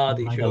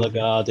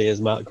Legardi, as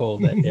Matt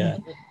called it.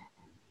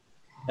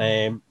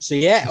 Yeah. So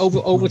yeah,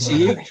 over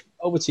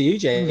to you,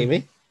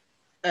 Jamie.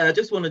 I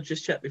just want to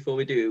check before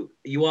we do.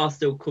 You are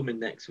still coming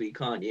next week,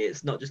 aren't you?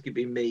 It's not just going to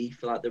be me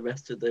for like the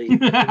rest of the season.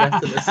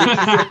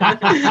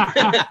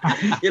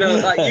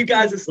 You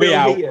guys are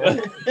still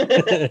here.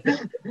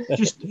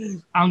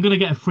 I'm going to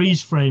get a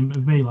freeze frame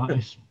of me like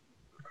this.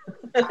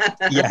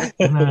 Yeah,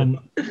 and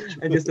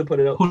just to put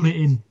it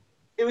in.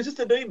 It was just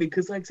annoying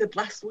because, like I said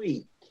last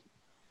week,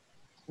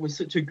 was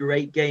such a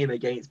great game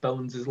against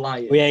Bones'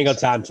 Lions. We ain't got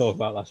time to talk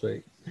about last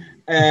week.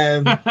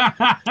 Anyway,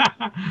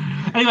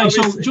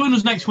 so join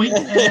us next week.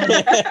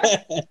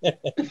 I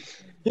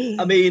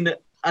mean,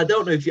 I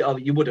don't know if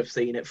you would have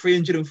seen it.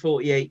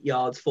 348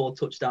 yards, 4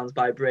 touchdowns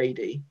by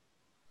Brady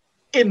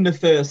in the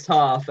first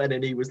half, and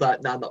then he was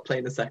like, "Nah, I'm not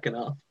playing the second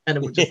half," and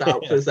then we're just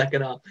out for the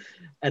second half.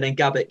 And then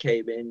Gabbett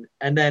came in,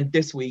 and then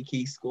this week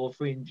he scored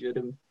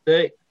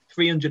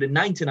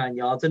 399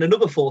 yards and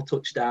another 4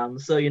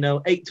 touchdowns. So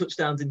 8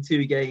 touchdowns in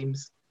 2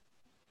 games.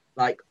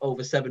 Like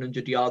over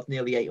 700 yards,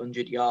 nearly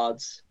 800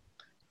 yards.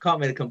 Can't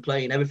really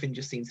complain. Everything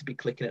just seems to be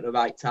clicking at the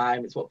right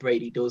time. It's what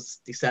Brady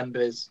does.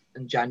 December's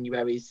and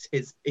January's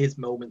his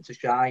moment to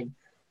shine,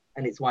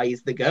 and it's why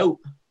he's the GOAT.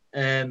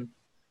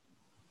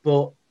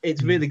 But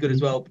it's really good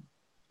as well.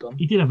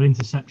 He did have an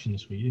interception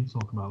this week. You didn't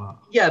talk about that.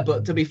 Yeah,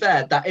 but to be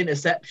fair, that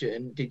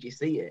interception, did you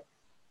see it?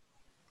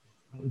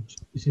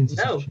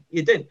 No,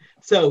 you didn't.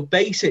 So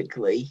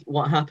basically,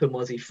 what happened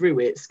was he threw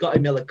it. Scotty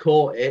Miller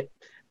caught it.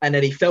 And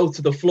then he fell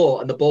to the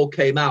floor and the ball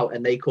came out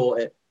and they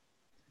caught it.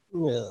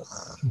 Ugh.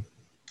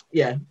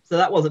 Yeah, so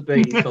that wasn't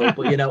Brady's fault,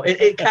 but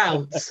it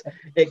counts.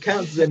 It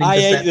counts as an interception. I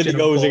hate that it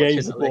goes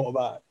against the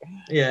quarterback.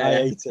 Yeah, I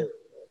hate it.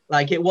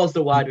 Like it was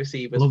the wide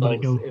receiver's fault. I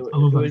love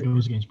that it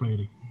goes against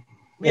Brady.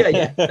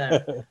 Yeah.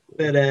 But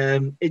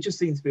it just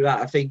seems to be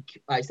right. I think,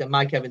 like I said,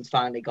 Mike Evans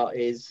finally got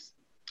his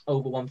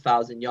over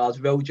 1,000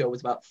 yards. Rojo was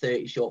about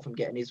 30 short from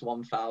getting his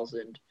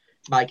 1,000.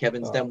 Mike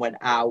Evans then went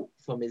out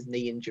from his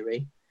knee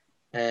injury.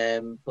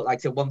 But like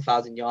I said,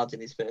 1,000 yards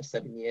in his first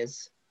 7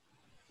 years.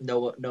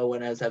 No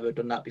one has ever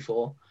done that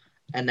before.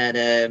 And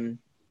then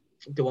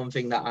the one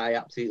thing that I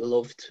absolutely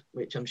loved,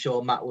 which I'm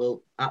sure Matt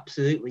will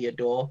absolutely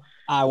adore,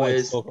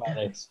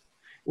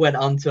 went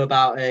on to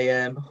about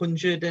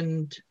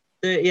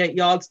 138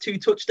 yards, 2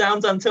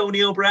 touchdowns,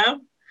 Antonio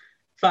Brown.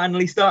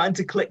 Finally starting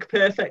to click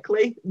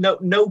perfectly.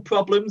 No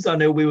problems. I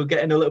know we were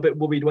getting a little bit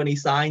worried when he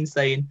signed,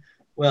 saying,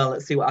 well,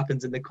 let's see what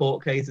happens in the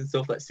court case and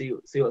stuff. Let's see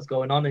what's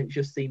going on. And it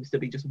just seems to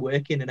be just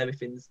working and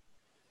everything's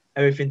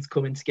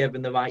coming together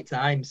in the right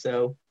time.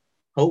 So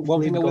hopefully,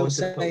 one thing I will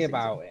say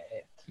about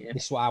it,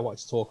 this is what I wanted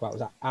to talk about,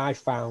 was that I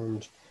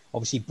found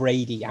obviously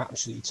Brady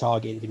absolutely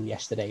targeted him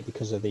yesterday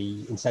because of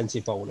the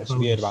incentive bonus.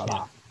 Have you heard about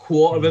that?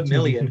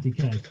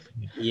 $250,000.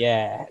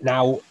 Yeah.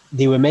 Now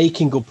they were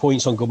making good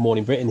points on Good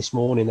Morning Britain this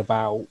morning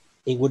about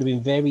it would have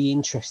been very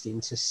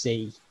interesting to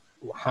see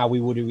how we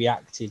would have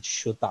reacted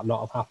should that not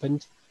have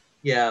happened.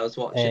 Yeah, I was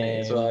watching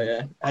it as well,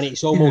 yeah. And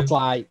it's almost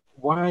like,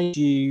 why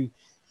do you...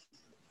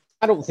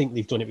 I don't think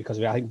they've done it because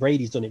of it. I think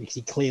Brady's done it because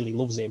he clearly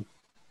loves him.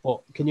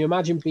 But can you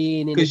imagine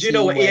being in? Because you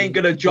know what, he ain't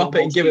gonna drop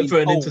it and give it for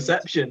an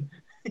interception.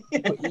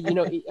 But,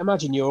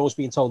 imagine you're always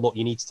being told, look,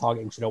 you need to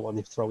target him because you don't want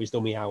him to throw his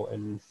dummy out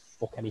and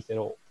fuck anything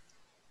up.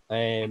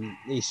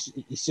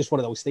 It's just one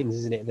of those things,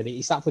 isn't it? That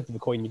it's that flip of the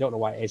coin. You don't know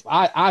why it is.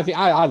 But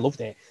I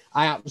loved it.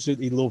 I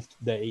absolutely loved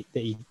that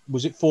he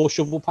was it 4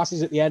 shovel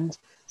passes at the end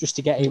just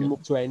to get him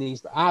up to where he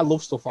needs. But I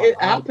love stuff like that.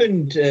 It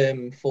happened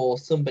for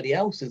somebody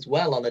else as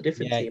well on a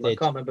different team. I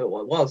can't remember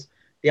what it was.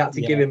 They had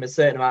to give him a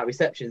certain amount of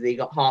receptions. He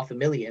got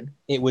 $500,000.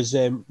 It was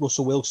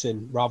Russell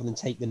Wilson. Rather than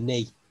take the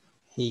knee,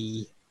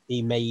 he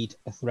made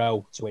a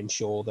throw to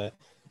ensure that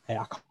I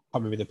can't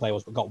remember who the player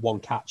was, but got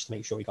 1 catch to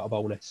make sure he got a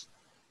bonus.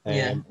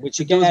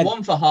 Which again, there was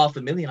one for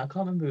 $500,000. I can't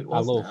remember who it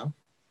was now.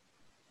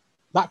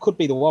 That could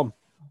be the one.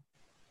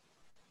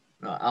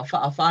 Right,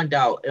 I'll find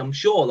out. I'm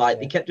sure.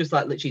 They kept just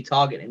literally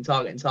targeting,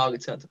 and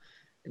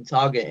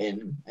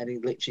he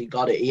literally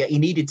got it. He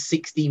needed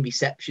 16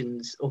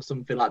 receptions or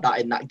something like that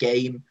in that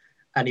game,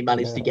 and he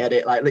managed to get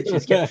it. Literally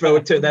just kept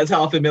throwing to it. There's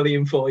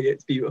 $500,000 for you.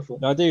 It's beautiful.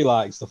 I do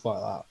like stuff like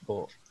that,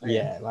 but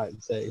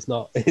it's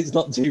not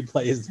 2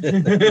 players.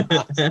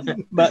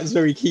 Matt's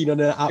very keen on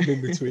an app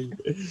in between.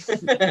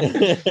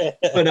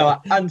 But no,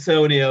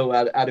 Antonio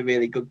had a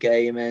really good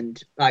game,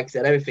 and like I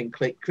said, everything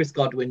clicked. Chris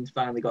Godwin's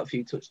finally got a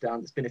few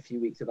touchdowns. It's been a few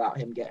weeks without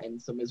him getting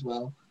some as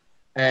well.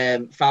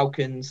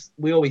 Falcons,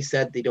 we always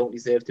said they don't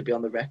deserve to be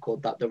on the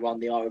record that they're on.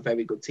 They are a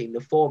very good team.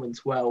 They're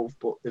 4-12,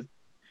 but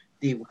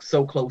they were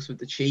so close with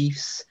the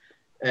Chiefs.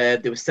 They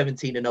were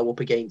 17-0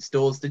 up against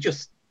us. They're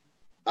just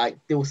they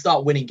will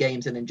start winning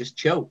games and then just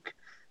choke.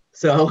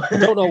 So I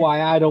don't know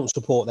why I don't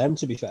support them,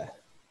 to be fair.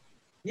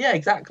 Yeah,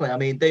 exactly. I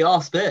mean, they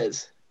are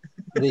Spurs.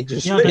 They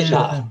just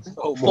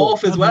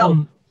fourth as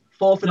well.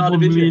 Fourth in our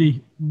division.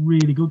 Really,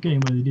 really good game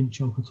where they didn't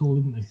choke at all,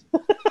 didn't they?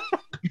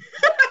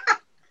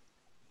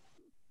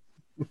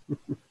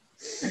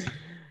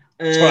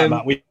 It's right,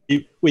 Matt.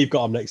 We've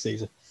got them next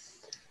season.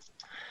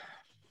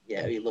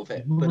 Yeah, we love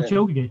it. But,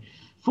 choke again.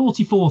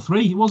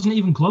 44-3. It wasn't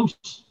even close.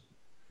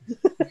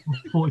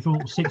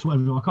 44-6,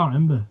 whatever. I can't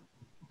remember.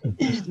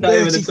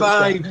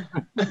 35.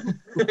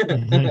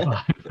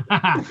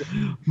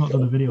 35. Not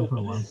done a video for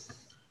a while.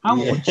 How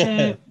much?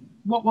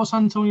 What's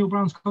Antonio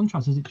Brown's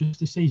contract? Is it just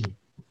this season?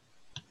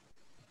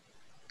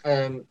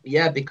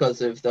 Yeah,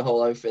 because of the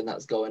whole other thing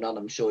that's going on,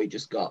 I'm sure he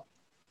just got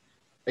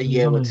a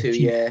year or 2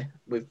 year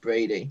with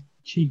Brady.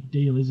 Cheap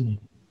deal, isn't he?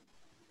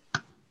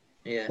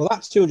 Yeah. Well,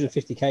 that's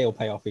 250K will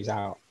pay off his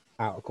out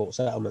of court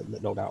settlement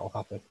that no doubt will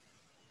happen.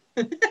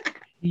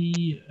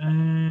 You're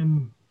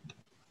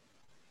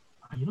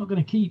not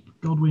going to keep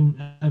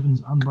Godwin,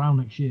 Evans, and Brown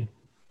next year.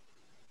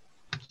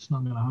 It's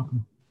not going to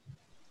happen.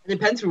 It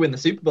depends if we win the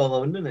Super Bowl,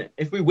 though, doesn't it?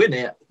 If we win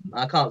it,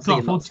 I can't see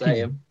him not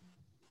staying.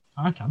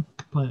 I can.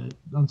 But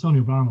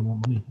Antonio Brown, I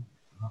want money.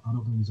 I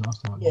don't think he's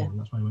asked that. Yeah.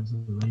 That's why he went to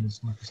the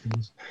Raiders, like the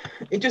Steelers.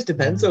 It just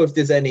depends, though, if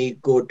there's any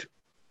good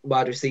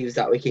wide receivers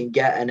that we can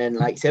get, and then,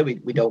 like I said,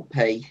 we don't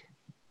pay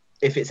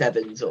if it's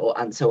Evans or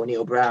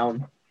Antonio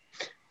Brown.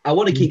 I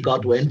want to keep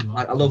Godwin.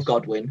 I love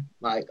Godwin.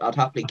 I'd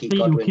happily keep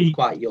Godwin. He's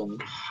quite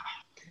young.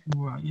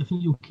 Right, I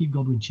think you'll keep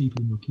Godwin cheaper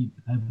than you'll keep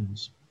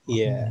Evans. I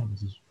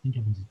think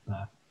Evans is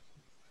better.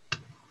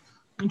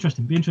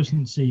 Interesting. Be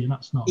interesting to see, and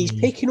that's not. He's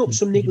picking up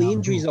some niggly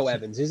injuries, though,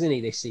 Evans, isn't he,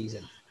 this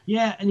season?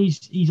 Yeah, and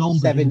he's older.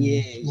 7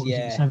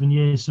 years. 7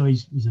 years, so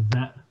he's a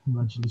vet.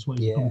 Imagine that's what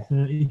he's become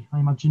 30. I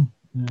imagine.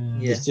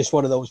 He's just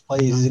one of those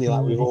players, isn't he?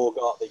 Like we've all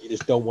got that you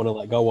just don't want to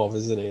let go of,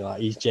 isn't he?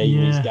 Like he's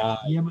Jamie's guy.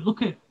 Yeah, but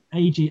look at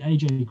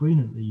AJ Green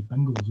at the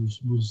Bengals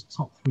was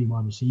top 3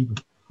 wide receiver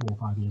 4 or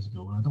 5 years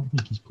ago, and I don't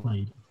think he's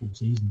played a full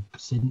season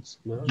since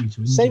due to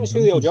injury. Same as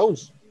Julio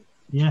Jones.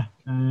 Yeah,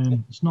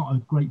 it's not a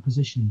great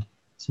position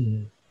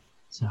to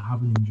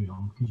have an injury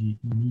on because you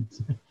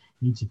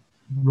need to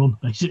run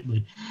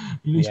basically.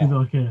 At least with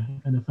like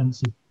an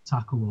offensive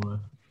tackle or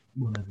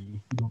whatever, you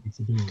don't need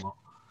to do a lot.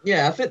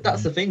 Yeah, I think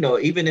that's the thing though.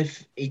 Even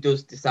if he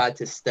does decide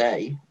to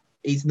stay,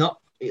 he's not,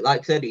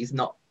 like I said, he's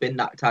not been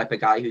that type of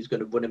guy who's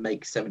going to run and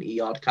make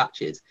 70-yard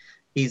catches.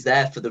 He's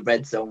there for the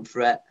red zone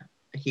threat.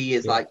 He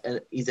is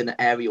he's an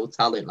aerial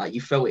talent. Like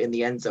you throw it in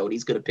the end zone,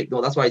 he's going to pick.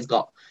 No, that's why he's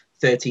got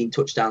 13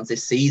 touchdowns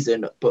this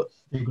season, but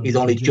he's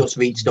only just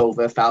reached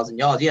over 1,000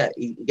 yards. Yeah,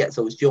 he gets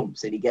those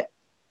jumps, and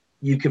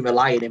you can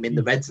rely on him in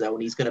the red zone.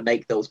 He's going to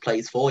make those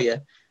plays for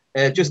you.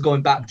 Just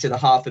going back to the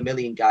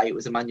 $500,000 guy, it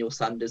was Emmanuel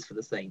Sanders for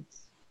the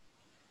Saints.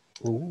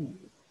 Ooh.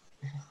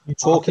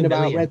 Talking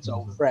about red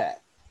zone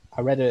threat,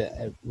 I read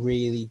a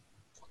really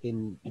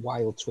fucking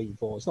wild tweet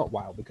before. It's not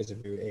wild because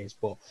of who it is,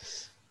 but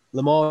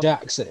Lamar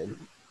Jackson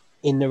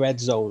in the red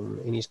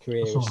zone in his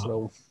career has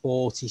thrown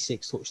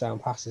 46 touchdown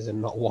passes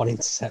and not 1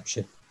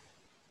 interception.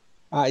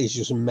 That is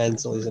just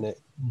mental, isn't it?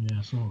 Yeah,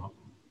 I saw that.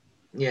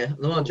 Yeah,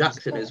 Lamar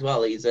Jackson as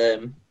well. He's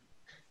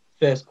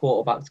first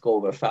quarterback to go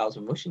over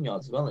 1,000 rushing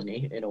yards as well, isn't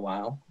he, in a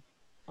while.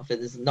 I think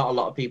there's not a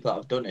lot of people that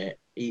have done it.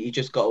 He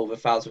just got over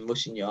 1,000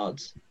 rushing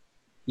yards.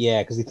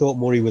 Yeah, because he thought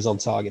Murray was on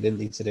target, didn't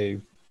he, to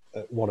do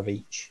one of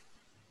each,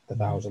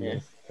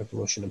 1,000 of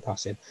rushing and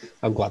passing.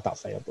 I'm glad that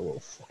failed, the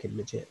little fucking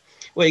midget.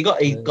 Well,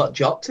 he got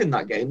dropped in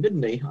that game,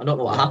 didn't he? I don't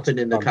know what happened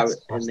in the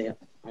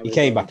He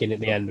came back in at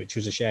the end, which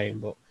was a shame,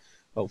 but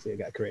hopefully he'll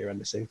get a career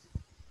ender soon.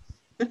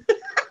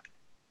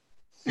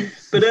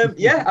 But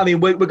yeah, I mean,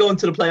 we're going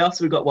to the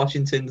playoffs. We've got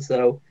Washington,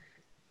 so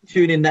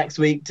tune in next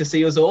week to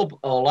see us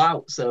all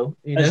out. So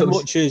as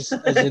much as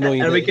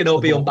annoying, and we can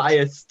all be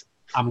unbiased.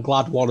 I'm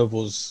glad one of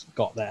us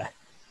got there.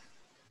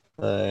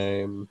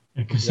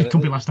 Because it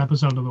could be last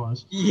episode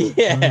otherwise.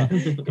 Yeah,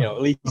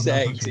 at least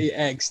it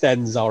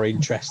extends our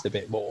interest a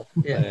bit more.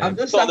 Yeah, I'm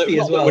just happy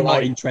as well. We're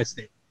not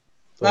interested.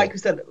 Like we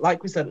said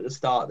at the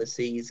start of the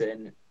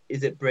season,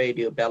 is it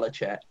Brady or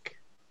Belichick?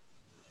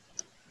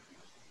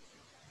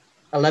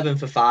 11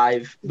 for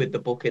 5 with the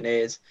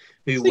Buccaneers,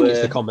 who were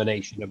it's the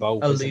combination of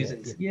both.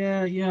 losing.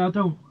 Yeah, I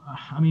don't.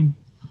 I mean,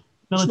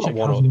 Belichick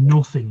has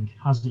nothing,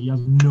 has he? He has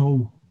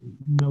no,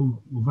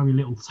 very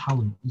little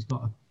talent. He's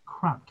got a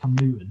crap Cam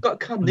Newton.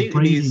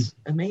 He's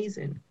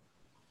amazing.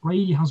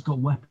 Brady has got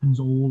weapons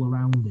all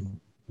around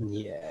him.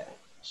 Yeah.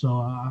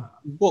 So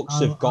Bucks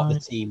have got the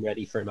team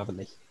ready for him, haven't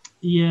they?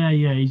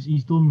 Yeah.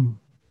 He's done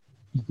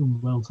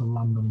well to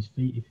land on his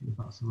feet, if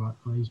that's the right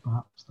phrase,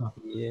 perhaps.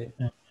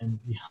 And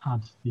he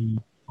had the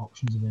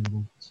options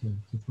available to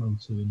throw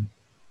to him.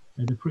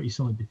 They're pretty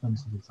solid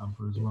defensively,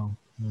 Tampa, as well.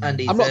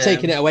 And I'm not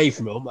taking it away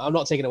from him. I'm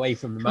not taking it away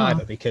from him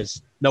either,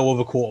 because no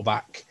other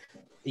quarterback,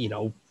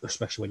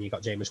 especially when you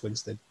got Jameis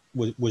Winston,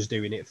 was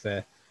doing it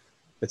for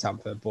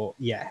Tampa. But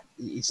yeah,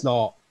 it's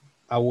not.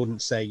 I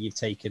wouldn't say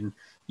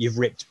you've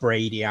ripped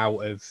Brady out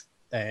of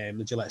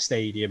the Gillette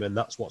Stadium, and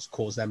that's what's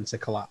caused them to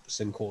collapse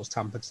and caused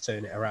Tampa to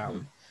turn it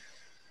around.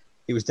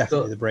 It was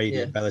definitely the Brady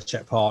and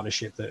Belichick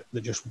partnership that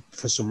just,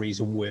 for some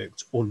reason,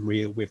 worked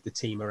unreal with the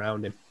team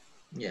around him.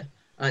 Yeah.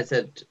 I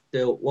said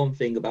the one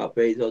thing about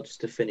Brady,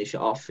 just to finish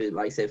it off,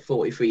 like I said,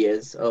 43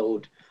 years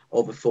old,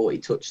 over 40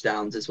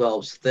 touchdowns as well. It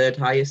was third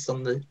highest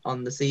on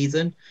the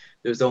season.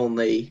 There was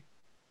only,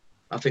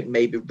 I think,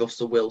 maybe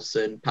Russell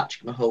Wilson,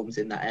 Patrick Mahomes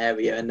in that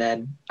area, and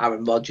then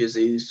Aaron Rodgers,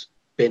 who's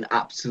been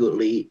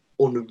absolutely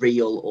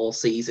unreal all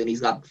season.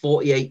 He's had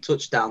 48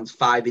 touchdowns,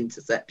 5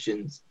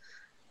 interceptions.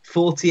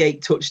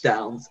 48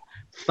 touchdowns,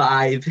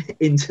 5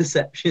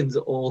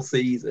 interceptions all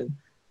season.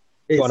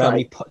 Do you know how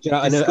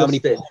many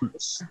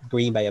punts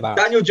Green Bay have had?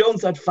 Daniel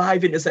Jones had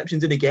 5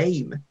 interceptions in a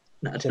game.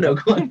 No, I don't know.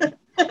 Do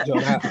you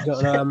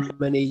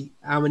know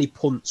how many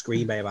punts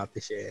Green Bay have had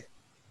this year?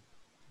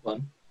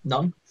 1,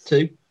 none,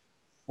 2.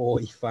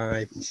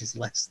 45, which is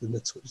less than the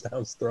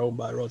touchdowns thrown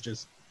by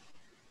Rodgers.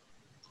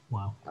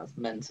 Wow, that's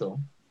mental.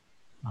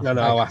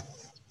 I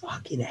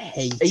fucking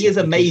hate. He is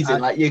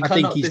amazing. I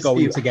think he's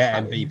going to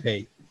get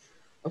MVP.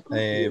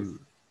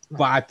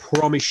 But I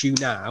promise you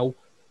now,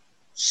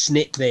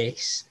 snip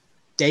this.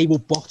 They will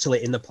bottle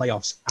it in the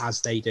playoffs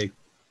as they do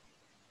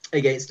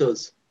against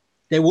us.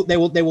 They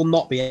will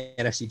not be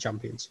NFC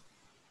champions.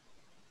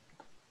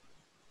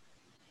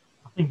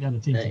 I think they're the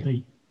team to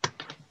beat.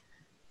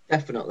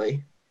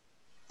 Definitely.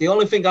 The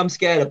only thing I'm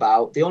scared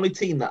about, the only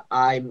team that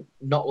I'm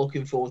not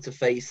looking forward to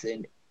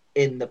facing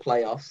in the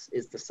playoffs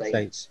is the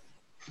Saints.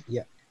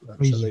 Yeah,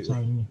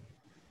 absolutely.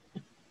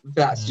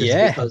 That's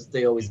just because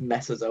they always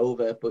mess us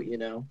over, but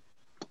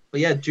But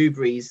yeah, Drew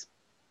Brees,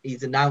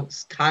 he's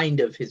announced kind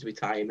of his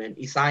retirement.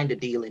 He signed a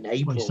deal in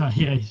April to do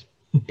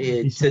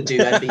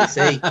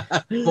NBC,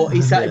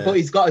 but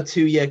he's got a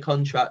 2-year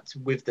contract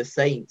with the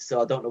Saints, so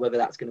I don't know whether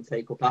that's going to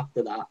take up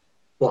after that.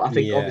 But I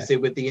think obviously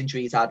with the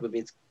injury he's had with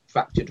his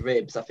fractured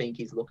ribs, I think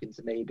he's looking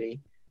to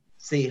maybe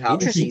see how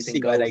the season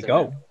goes. Where they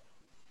go.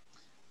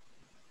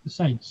 The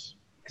Saints,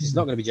 because it's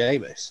not going to be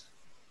Jameis,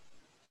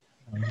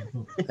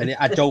 and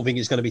I don't think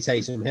it's going to be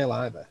Taysom Hill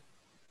either.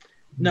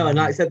 No, and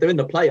like I said, they're in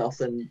the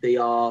playoffs, and they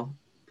are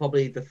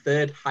probably the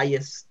 3rd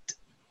highest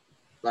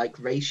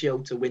ratio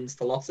to wins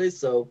to losses.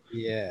 So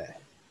yeah,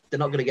 they're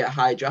not going to get a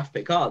high draft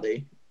pick, are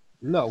they?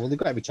 No, well, they've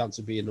got every chance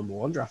of being number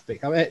 1 draft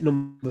pick.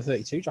 Number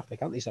 32 draft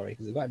pick, aren't they? Sorry,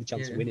 because they've got every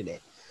chance of winning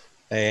it.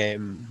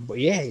 But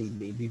yeah, it'd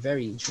be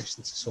very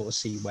interesting to sort of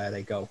see where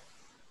they go.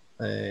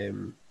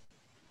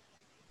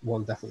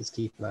 One definitely to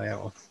keep an eye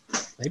out on.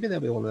 Maybe they'll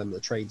be one of them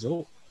that trades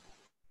up.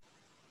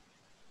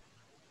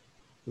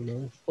 Who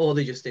knows? Or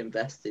they just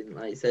invest in,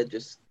 like I said,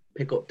 just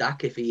pick up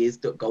Dak if he is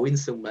going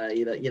somewhere.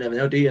 You never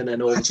know, do you? And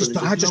then all I just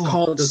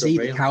can't see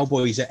the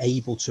Cowboys are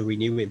able to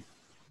renew him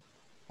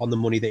on the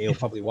money that he'll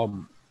probably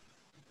want.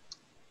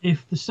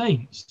 If the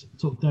Saints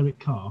took Derek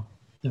Carr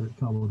would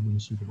win the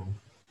Super Bowl.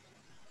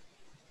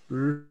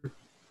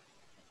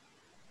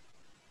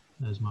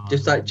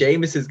 Just like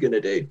Jameis is going to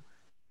do.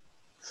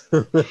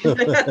 It's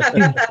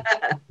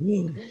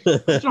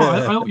all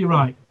right. I hope you're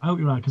right.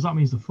 Because that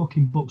means the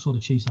fucking Bucks or the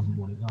Chiefs haven't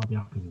won it. I'll be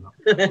happy with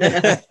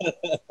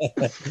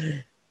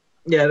that.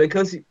 Yeah,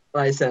 because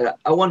like I said,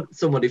 I want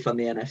somebody from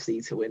the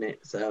NFC to win it.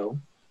 So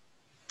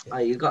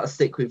you got to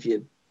stick with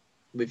your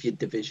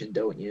division,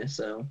 don't you?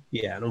 So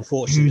yeah, and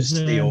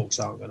unfortunately, the Hawks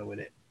aren't going to win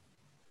it.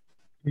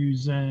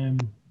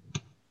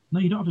 No,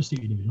 you don't have to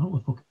stick with your division. Not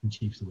the fucking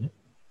Chiefs to win it.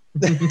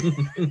 If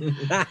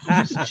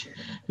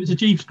it's a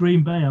Chiefs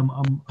Green Bay, I'm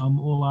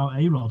all out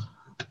A-Rod.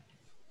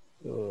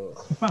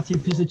 In fact,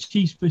 if it's a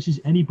Chiefs versus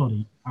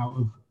anybody out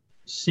of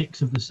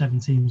 6 of the 7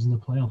 teams in the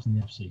playoffs in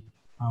the FC,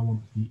 I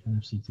want the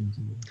NFC team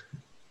to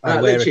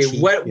win. Literally,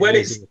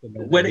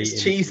 when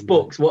it's Chiefs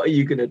Bucks, what are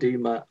you gonna do,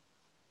 Matt?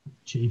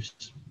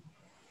 Chiefs.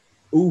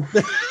 Oof.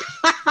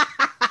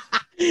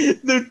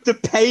 the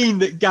pain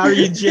that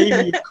Gary and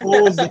Jamie have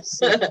caused this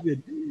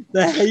season,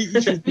 the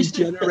hatred is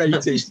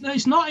generated.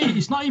 It's not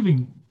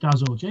even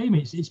Gaz or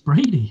Jamie. It's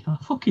Brady. I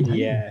fucking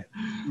hate him.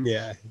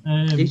 Yeah.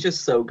 He's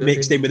just so good.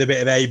 Mixed in with a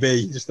bit of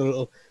AB, just a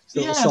little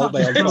salt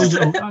bay on top.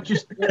 That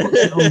just puts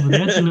it over the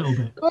edge a little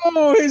bit.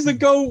 Oh, here's the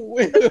goal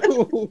with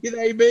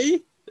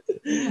AB.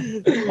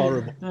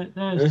 Horrible.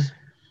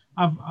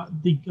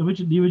 The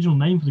original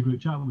name for the group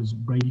chat was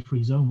Brady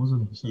Free Zone,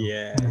 wasn't it? So,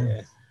 yeah.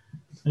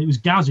 It was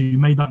Gaz who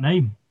made that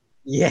name.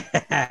 Yeah,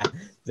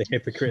 the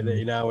hypocrite that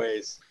he now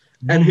is.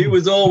 And who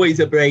was always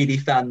a Brady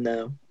fan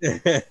now.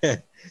 Yeah.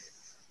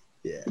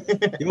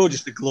 You're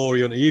just a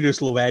glory hunter. You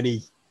just love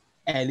any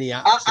absolute...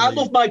 I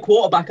love my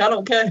quarterback. I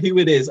don't care who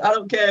it is. I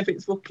don't care if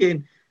it's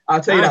fucking...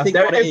 I'll tell you that.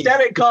 If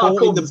Derek Carr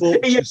comes,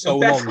 he is the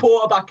best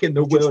quarterback in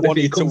the world if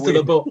he comes to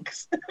the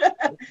Bucks.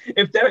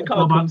 If Derek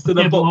Carr comes to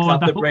the Bucks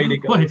after Brady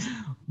goes... Wait,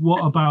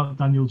 what about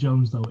Daniel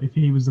Jones, though, if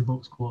he was the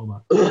Bucks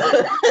quarterback?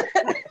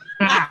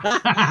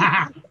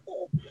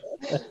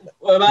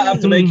 Well, I might have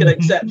to make an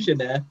exception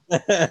there.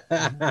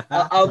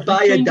 I'll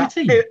buy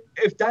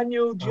if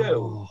Daniel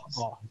Jones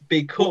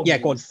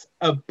becomes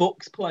a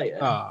Bucks player,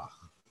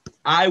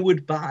 I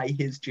would buy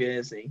his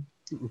jersey.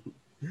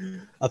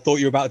 I thought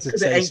you were about to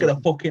say it ain't gonna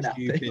fucking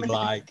happen.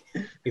 Like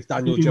if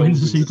Daniel Jones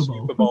wins the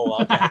Super Bowl,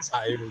 I'll get a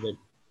tattoo with him.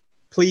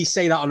 Please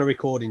say that on a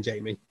recording,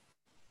 Jamie.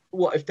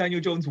 What if Daniel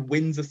Jones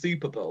wins a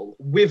Super Bowl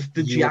with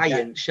the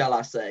Giants? Shall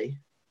I say?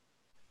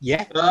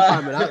 Yeah,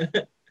 I'm fine with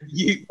that.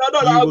 You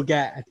will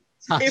get a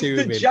tattoo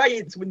if the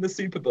Giants win the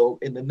Super Bowl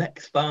in the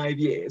next 5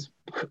 years,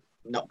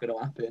 not going to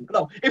happen.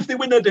 No, if they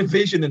win a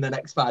division in the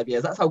next 5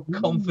 years, that's how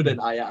confident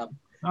I am.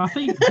 I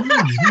think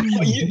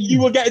you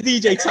will get a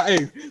DJ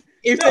tattoo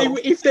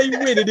if they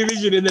win a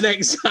division in the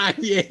next 5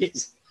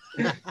 years.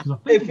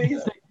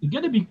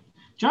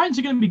 Giants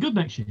are going to be good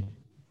next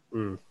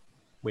year.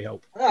 We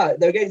hope.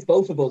 They're against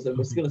both of us, and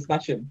we're going to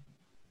smash them.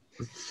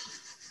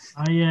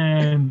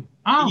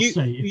 I'll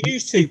say you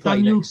used to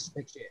play next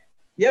year.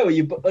 Yeah,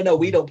 well,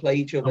 we don't play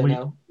each other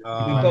now.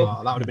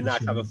 That would have been nice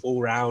to have a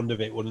full round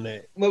of it, wouldn't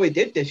it? Well, we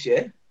did this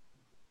year.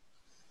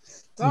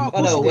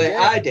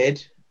 I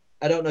did.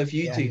 I don't know if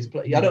you two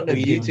played. I don't know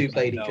if you two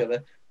played each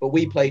other, but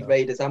we played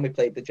Raiders and we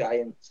played the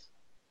Giants.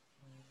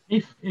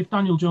 If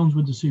Daniel Jones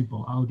wins the Super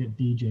Bowl, I'll get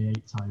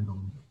DJ8 tired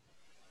on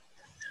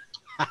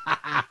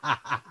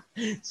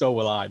him. So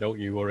will I. Don't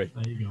you worry.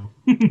 There you go.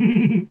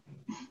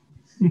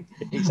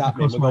 It's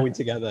happening. We're going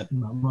together.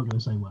 No, I'm not going to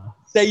say where.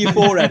 Say your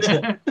forehead. No,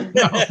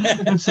 I'm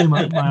going to say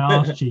my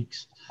arse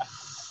cheeks.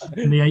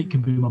 And the 8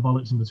 can be my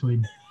bollocks in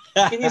between.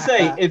 Can you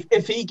say,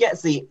 if he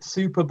gets the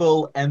Super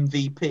Bowl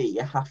MVP,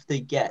 you have to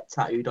get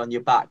tattooed on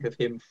your back of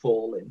him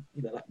falling?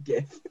 You know, that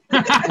gif.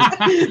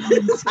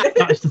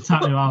 That's the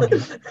tattoo I'll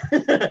get.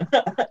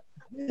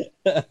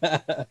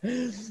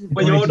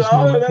 When you're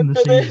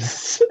remember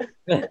this.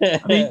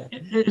 I mean,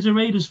 as a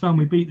Raiders fan,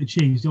 we beat the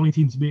Chiefs, the only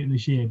team to beat them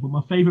this year. But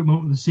my favourite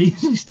moment of the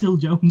season is still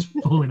Jones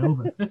falling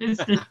over.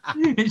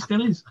 It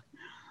still is.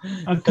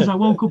 Because I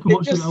woke up and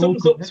watched it. It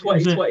sums up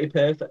 2020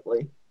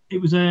 perfectly.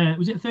 Was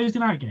it a Thursday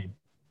night game?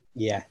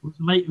 Yeah.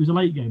 It was a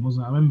late game,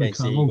 wasn't it? I remember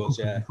because I woke up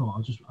and I thought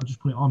I'll just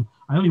put it on.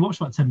 I only watched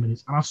about 10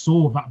 minutes and I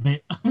saw that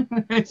bit.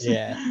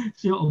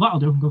 So that'll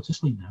do. I can go to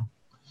sleep now.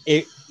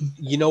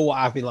 You know what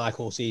I've been like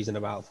all season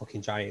about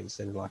fucking Giants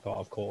and like,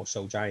 of course,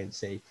 so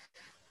Giantsy.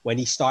 When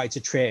he started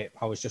to trip,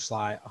 I was just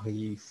like, are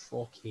you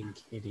fucking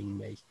kidding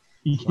me?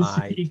 He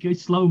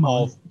goes slow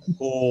mo. Of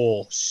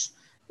course.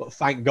 But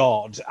thank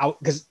God,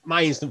 because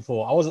my instant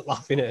thought, I wasn't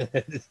laughing at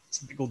the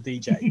typical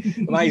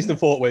DJ. My instant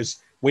thought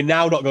was, we're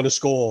now not going to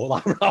score.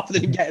 Like, rather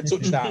than get a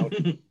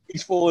touchdown,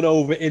 he's fallen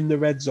over in the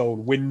red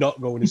zone. We're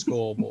not going to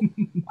score, but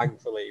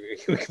thankfully we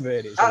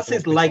converted. That's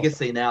his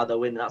legacy now,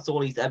 though, and that's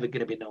all he's ever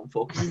going to be known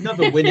for. He's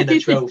never winning a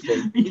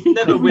trophy. He's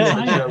never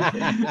winning a trophy.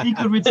 He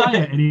could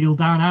retire and he'll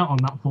down out on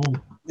that fall.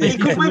 He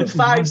could win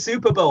 5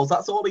 Super Bowls.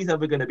 That's all he's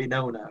ever going to be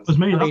known as. That was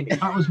me.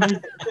 That was me.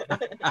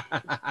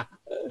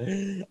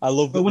 I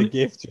love that the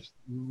gift just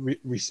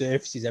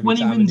resurfaces every time. When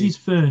he wins his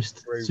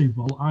first Super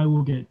Bowl, I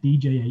will get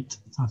DJ8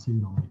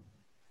 tattooed on it.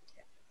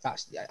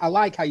 I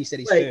like how you said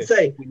his first.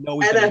 Say,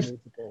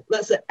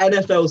 let's say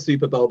NFL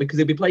Super Bowl because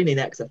he'll be playing in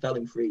XFL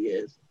in 3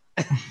 years.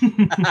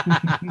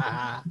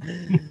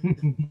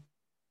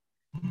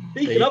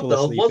 Speaking of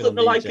though, wasn't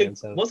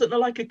there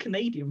like a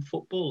Canadian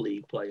Football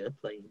League player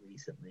playing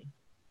recently?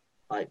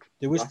 Like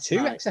there was 2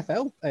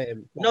 XFL.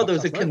 No, there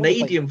was a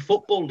Canadian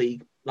Football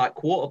League like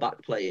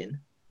quarterback playing.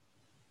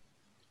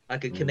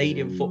 Like a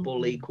Canadian Football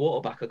League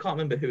quarterback. I can't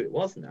remember who it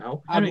was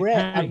now.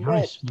 Eric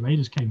Harris, the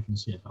Raiders came from the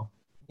CFL.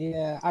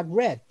 Yeah, I'd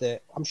read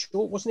that. I'm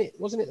sure wasn't it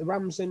the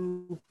Rams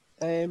and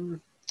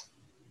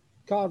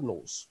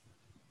Cardinals,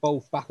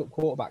 both backup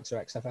quarterbacks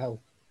are XFL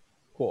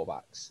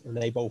quarterbacks, and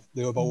they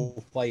were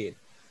both playing.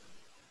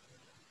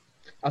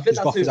 I think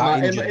that's who, I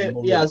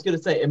was going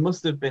to say it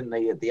must have been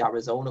the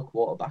Arizona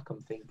quarterback.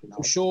 I'm thinking.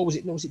 I'm sure was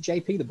it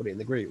JP that put it in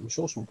the group? I'm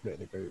sure someone put it in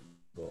the group.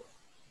 But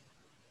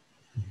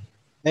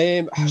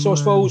so I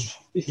suppose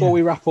before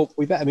we wrap up,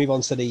 we better move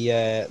on to the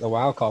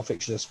wildcard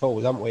fixtures. I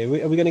suppose, haven't we?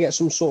 Are we going to get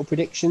some sort of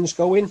predictions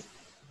going?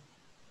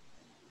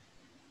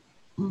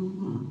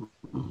 Do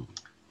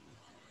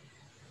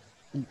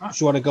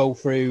you want to go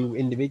through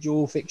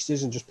individual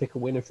fixtures and just pick a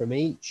winner from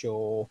each,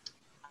 or?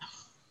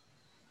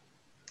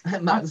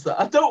 Matt's that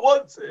I don't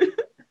want to.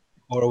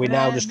 Or are we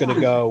now just going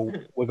to go?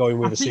 We're going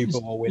with a Super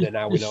Bowl winner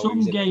now. We know some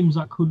games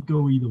that could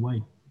go either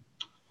way.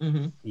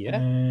 Mm-hmm.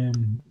 Yeah.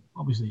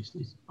 Obviously, it's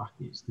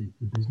the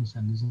business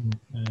end, isn't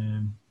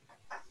it?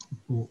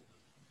 But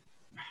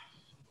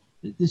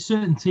there's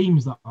certain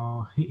teams that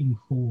are hitting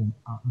form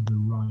at the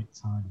right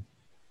time.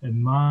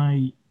 And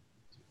my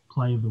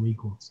player of the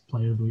week, or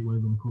player of the week,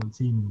 whatever we call it,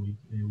 team of the week,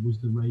 was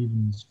the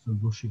Ravens for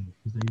rushing,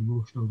 because they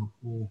rushed over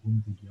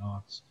 400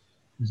 yards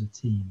as a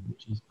team,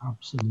 which is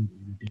absolutely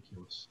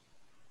ridiculous.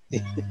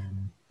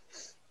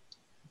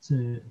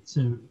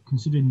 So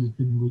considering there's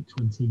been weeks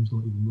when teams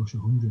don't even rush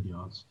 100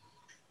 yards,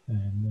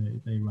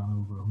 and they ran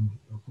over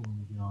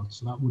 400 yards,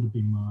 so that would have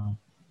been my.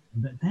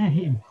 They're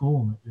hitting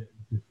form at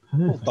the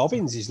perfect. Well,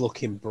 Dobbins is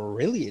looking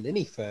brilliant, isn't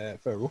he, for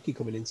a rookie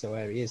coming into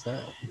where he is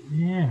now?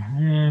 Yeah,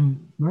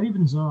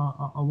 Ravens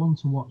are one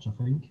to watch, I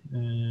think.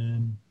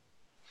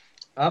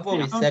 I've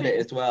always said it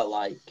as well,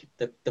 like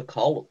the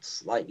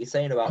Colts, like you're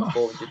saying about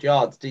 400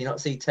 yards. Do you not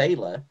see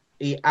Taylor?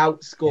 He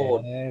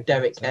outscored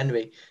Derrick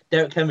Henry.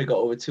 Derrick Henry got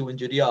over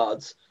 200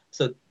 yards.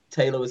 So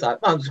Taylor was like,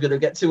 I'm just going to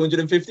get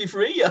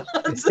 253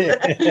 yards.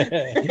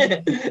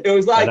 It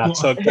was like,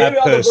 here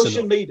are the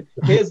Russian leaders.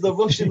 Here's the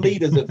Russian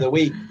leaders of the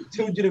week.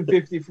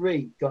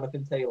 253,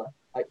 Jonathan Taylor.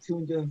 Like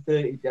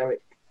 230,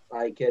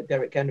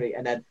 Derrick Henry.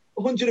 And then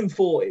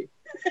 140.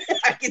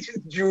 Like it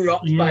just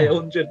dropped by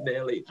 100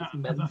 nearly.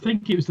 I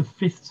think it was the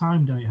 5th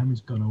time Derrick Henry's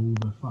gone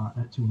over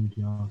 200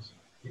 yards.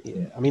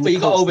 Yeah, I mean, but he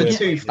got over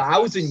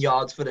 2,000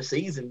 yards for the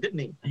season, didn't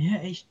he? Yeah,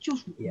 it's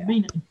just. I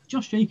mean,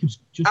 Josh Jacobs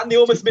just. And they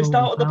almost missed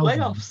out on the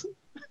playoffs.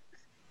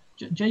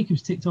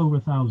 Jacobs ticked over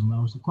 1,000.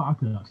 I was quite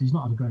happy with that because he's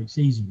not had a great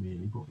season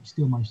really, but he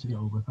still managed to get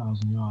over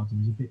 1,000 yards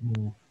and he's a bit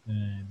more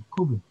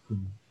covered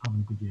from having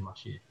a good year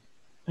last year.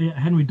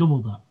 Henry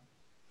doubled that.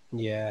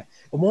 Yeah,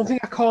 and one thing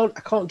I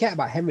can't get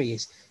about Henry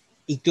is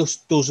he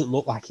just doesn't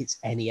look like it's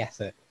any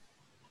effort.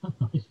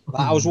 Like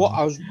I was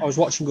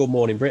watching Good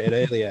Morning Britain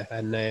earlier,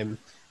 and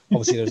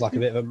obviously there was like a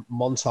bit of a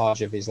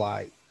montage of his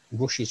like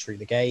rushes through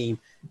the game,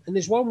 and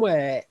there's one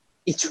where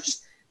he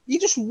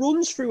just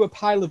runs through a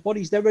pile of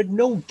bodies. There are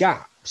no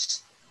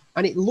gaps,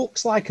 and it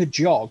looks like a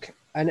jog.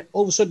 And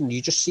all of a sudden,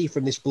 you just see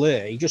from this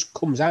blur, he just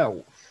comes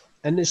out,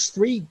 and there's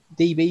 3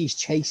 DBs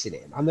chasing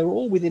him, and they're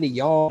all within a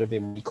yard of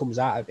him when he comes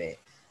out of it,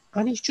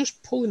 and he's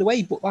just pulling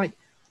away. But like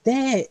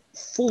they're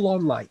full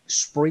on like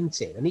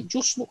sprinting, and it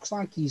just looks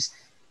like he's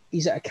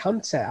at a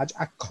canter.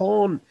 I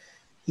can't.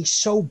 He's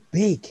so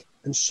big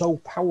and so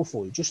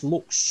powerful. It just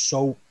looks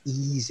so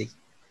easy.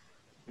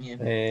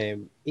 Yeah,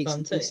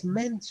 it's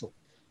mental.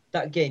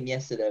 That game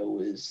yesterday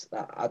was,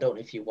 I don't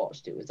know if you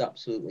watched it, was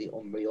absolutely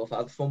unreal.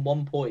 From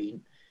one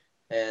point,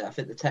 I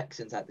think the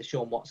Texans, like the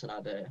Sean Watson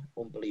had an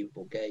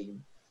unbelievable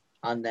game.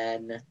 And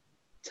then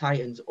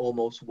Titans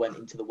almost went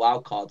into the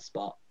wild card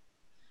spot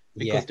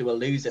because they were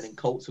losing and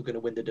Colts were going to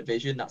win the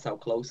division. That's how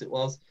close it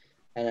was.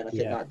 And then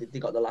I think they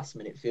got the last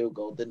minute field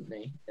goal, didn't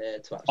they?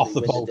 To actually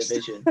win the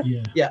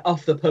division. Yeah,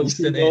 off the post.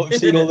 I've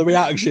seen all the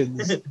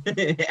reactions.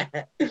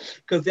 Yeah,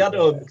 because the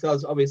other,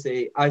 because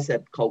obviously I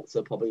said Colts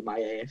are probably my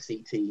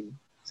AFC team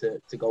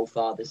to go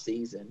far this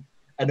season,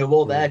 and they're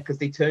all there because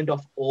they turned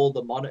off all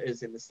the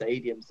monitors in the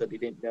stadium, so they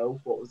didn't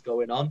know what was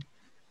going on,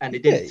 and they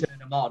didn't turn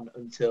them on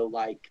until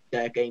like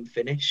their game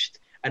finished.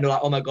 And they're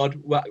like, oh my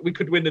God, we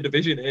could win the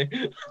division here.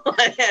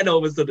 And all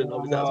of a sudden,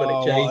 obviously,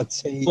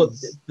 that's when it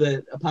changed.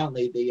 But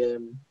apparently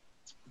the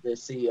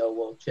CEO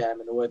or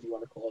chairman or whatever you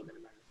want to call him in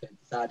America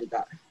decided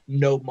that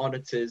no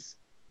monitors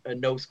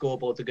and no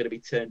scoreboards are going to be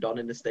turned on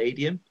in the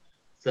stadium.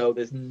 So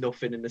there's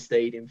nothing in the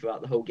stadium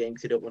throughout the whole game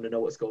because you don't want to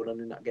know what's going on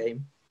in that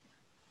game.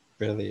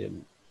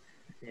 Brilliant.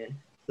 Yeah.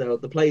 So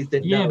the players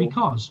didn't know. Yeah,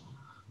 because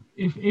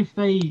if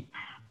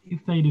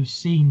they'd have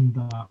seen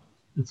that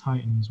the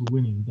Titans were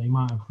winning, they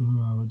might have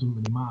it doesn't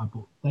really matter,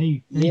 but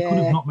they could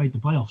have not made the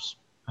playoffs.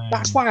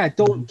 That's why I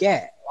don't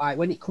get, like,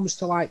 when it comes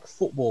to like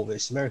football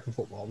versus American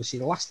football, obviously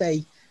the last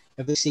day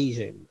of the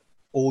season,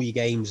 all your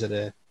games are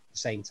the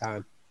same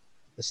time.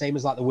 The same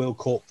as like the World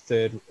Cup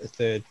third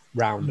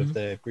round of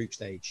the group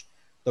stage.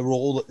 They're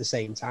all at the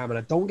same time. And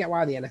I don't get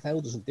why the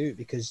NFL doesn't do it,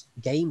 because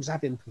games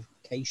have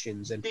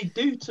implications. And they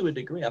do to a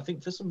degree. I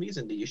think for some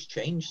reason they just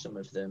changed some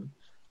of them.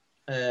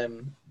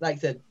 Like I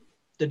said,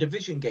 the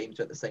division games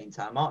are at the same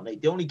time, aren't they?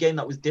 The only game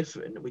that was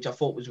different, which I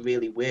thought was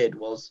really weird,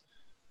 was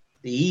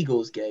the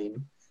Eagles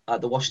game,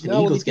 the Washington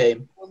Eagles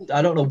game.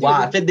 I don't know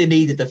why. I think they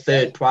needed the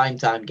third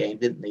primetime game,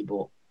 didn't they?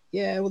 But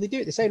yeah, well, they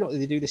do it the same.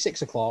 They do the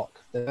 6 o'clock,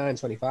 the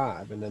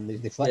 9:25, and then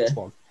the flex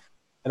one.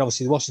 And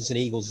obviously, the Washington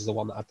Eagles is the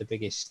one that had the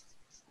biggest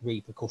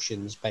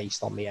repercussions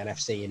based on the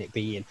NFC and it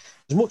being,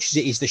 as much as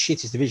it is the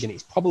shittest division,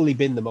 it's probably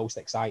been the most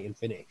exciting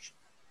finish.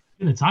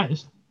 In the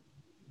tightest.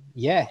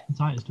 Yeah. The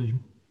tightest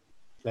division.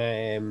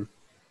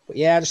 But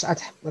yeah, I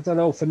don't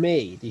know. For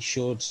me, they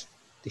should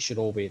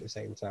all be at the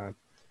same time.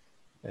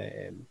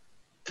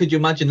 Could you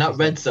imagine that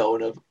red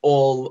zone of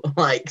all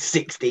like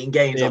 16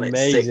 games on it,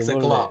 6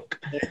 o'clock?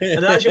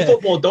 And that's your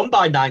football done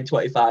by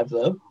 9:25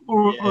 though.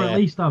 Or at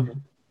least have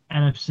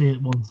NFC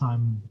at one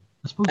time.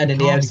 I suppose and in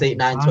the NFC at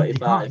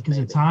 9:25 because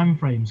of time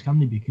frames, can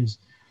they? Because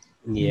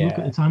you look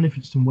at the time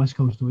difference from West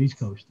Coast to East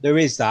Coast. There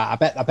is that. I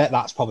bet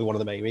that's probably one of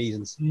the main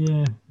reasons.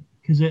 Yeah.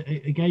 Because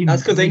again,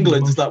 that's because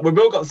England's like we've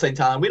all got the same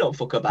time. We don't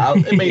fuck about.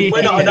 I mean,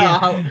 we're not an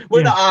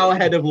hour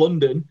ahead of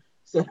London.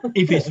 So.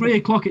 If it's 3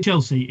 o'clock at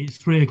Chelsea, it's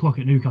 3 o'clock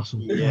at Newcastle.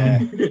 Yeah.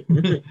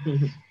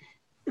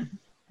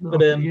 But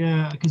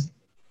because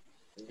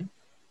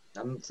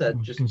I'm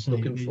just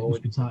looking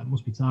forward.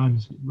 Must be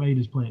times.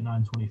 Raiders play at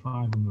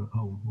 9:25 when they're at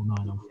home, or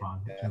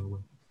 9:05, whichever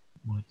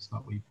one it's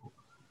that week. But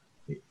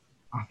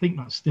I think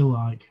that's still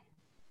like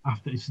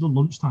after. It's still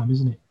lunchtime,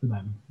 isn't it, for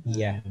them?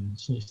 Yeah.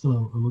 So it's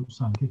still a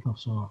lunchtime kickoff.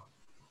 So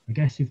I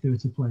guess if they were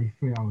to play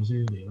 3 hours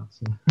earlier,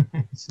 that's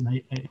it's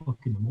an 8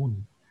 o'clock in the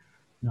morning.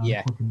 9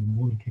 o'clock in the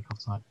morning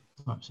kickoff type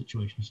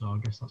situation. So I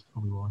guess that's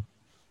probably why.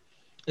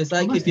 It's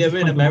like if you're ever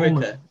in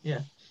America,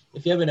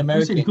 If you're ever in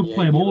America, you could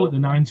play them all at the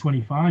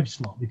 9:25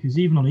 slot because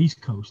even on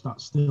East Coast,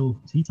 that's still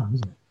tea time,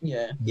 isn't it?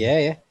 Yeah.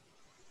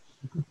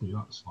 You could do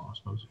that slot, I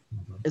suppose.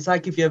 It's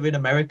like if you're ever in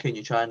America and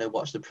you're trying to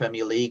watch the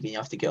Premier League and you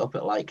have to get up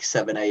at like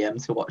 7 a.m.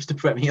 to watch the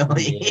Premier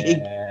League.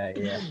 Yeah.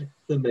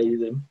 It's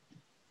amazing.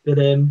 But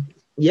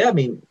I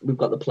mean, we've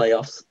got the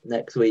playoffs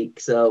next week,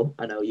 so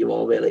I know you're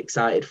all really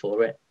excited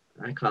for it.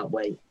 I can't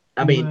wait.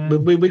 I mean,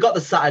 we got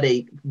the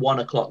Saturday 1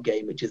 o'clock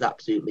game, which is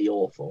absolutely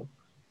awful.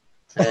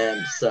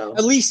 So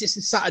at least it's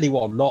the Saturday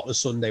one, not the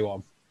Sunday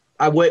one.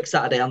 I work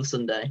Saturday and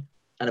Sunday,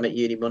 and I'm at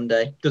uni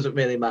Monday. Doesn't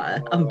really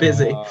matter. I'm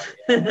busy.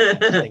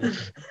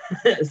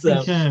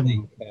 So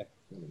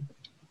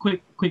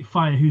quick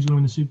fire. Who's going to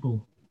win the Super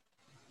Bowl?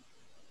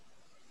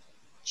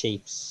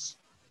 Chiefs.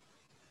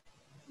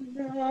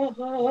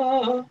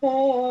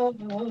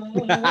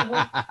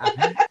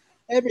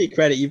 Every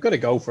credit you've got to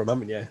go for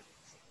them, haven't you?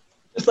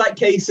 Just like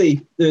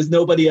KC, there's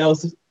nobody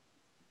else.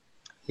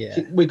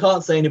 Yeah, we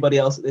can't say anybody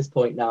else at this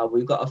point now.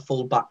 We've got a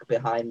full back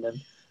behind them.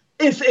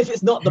 If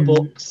it's not the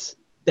Bucks,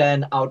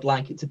 then I would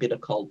like it to be the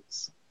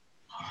Colts.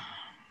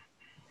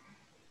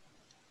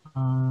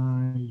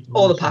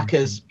 Or the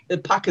Packers. The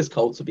Packers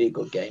Colts would be a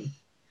good game.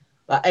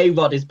 Like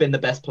A-Rod has been the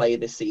best player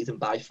this season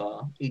by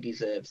far. He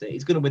deserves it.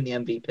 He's going to win the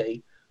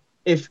MVP.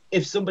 If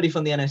somebody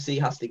from the NFC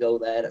has to go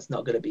there, that's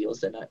not going to be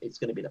us. Then it's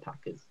going to be the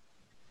Packers.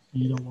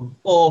 You don't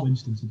want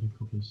Winston to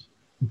pick up his.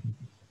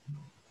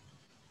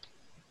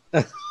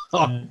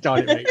 Oh God,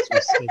 it makes me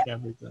sick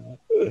every time.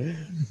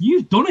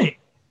 You've done it.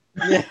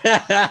 Yeah.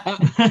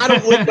 I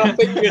don't lick my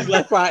fingers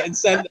left, right, and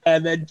centre,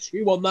 and then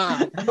chew on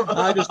that.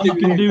 I just You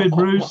can do it,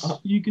 Bruce.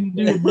 You can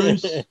do it,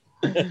 Bruce.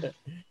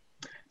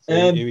 So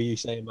who are you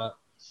saying, Matt?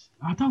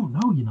 I don't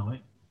know. You know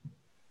it.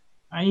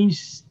 I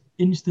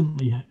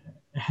instantly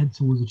head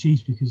towards the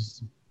Chiefs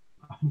because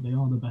I think they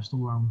are the best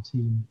all-round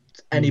team.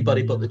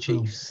 Anybody but the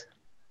Chiefs.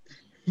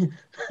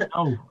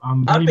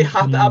 I'd be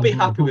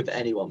happy with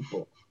anyone,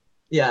 but.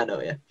 Yeah, I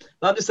know, yeah.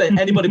 But I'm just saying,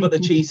 anybody but the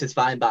Chiefs is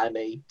fine by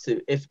me.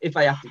 If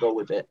I have to go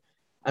with it,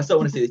 I still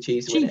want to see the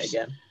Chiefs win it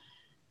again.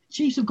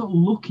 Chiefs have got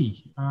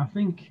lucky. I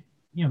think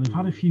they've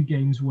had a few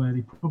games where they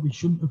probably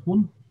shouldn't have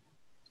won,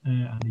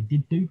 and they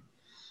did do,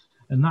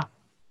 and that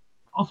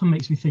often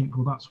makes me think,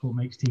 well, that's what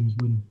makes teams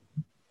win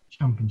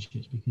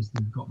championships because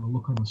they've got the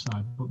luck on the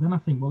side. But then I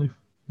think, well, if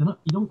they're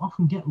not, you don't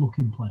often get luck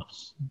in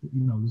playoffs.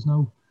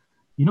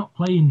 You're not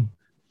playing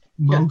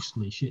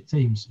mostly shit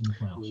teams in the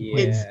playoffs.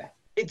 Yeah.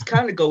 It's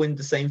kind of going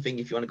the same thing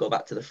if you want to go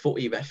back to the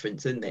footy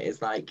reference, isn't it? It's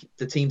like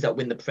the teams that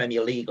win the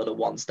Premier League are the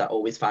ones that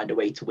always find a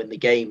way to win the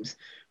games.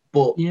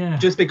 But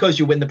just because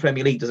you win the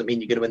Premier League doesn't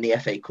mean you're going to win the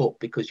FA Cup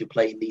because you're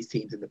playing these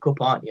teams in the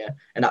Cup, aren't you?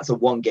 And that's a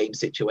one-game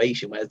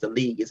situation, whereas the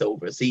league is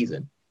over a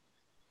season.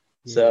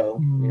 Yeah. So,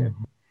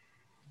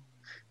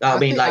 I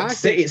mean,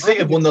 City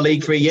have won the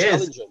league 3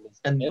 years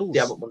and they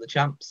haven't won the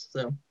champs.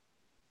 So,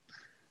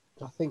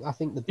 I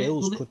think the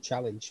Bills could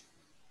challenge.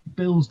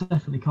 Bills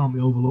definitely can't be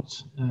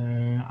overlooked.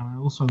 And I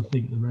also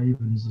think the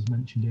Ravens, as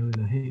mentioned earlier,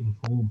 they're hitting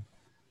form.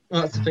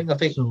 Well, that's the thing. I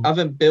think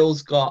haven't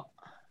Bills got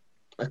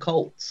a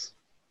Colts?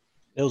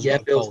 Bills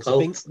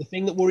Colts. The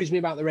thing that worries me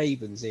about the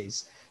Ravens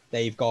is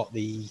they've got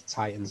the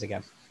Titans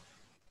again.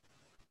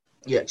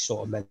 Yeah, it's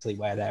sort of mentally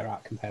where they're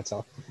at compared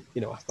to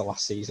after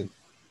last season.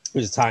 It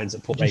was the Titans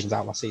that put Ravens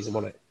out last season,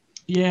 wasn't it?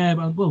 Yeah,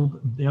 but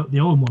they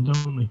own one,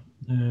 don't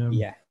they?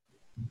 Yeah.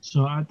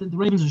 So the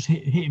Ravens are just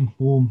hitting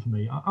form for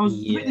me. I was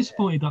a bit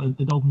disappointed that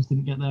the Dolphins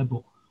didn't get there,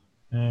 but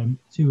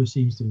Tua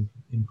seems to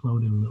have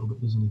imploded a little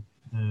bit, doesn't he?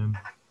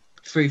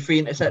 Three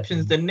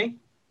interceptions, didn't he?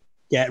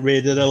 Get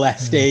rid of the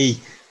lefty.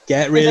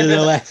 Get rid of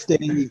the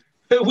lefty.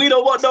 We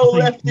don't want no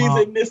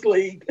lefties in this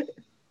league.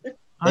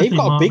 They've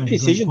got a big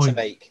decision to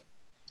make.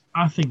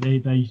 I think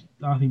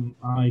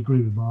I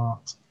agree with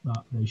Art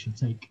that they should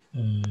take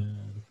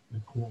the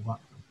quarterback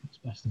that's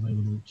best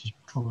available, which is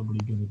probably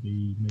going to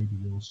be maybe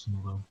Wilson,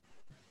 although.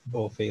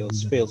 Or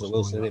Fields or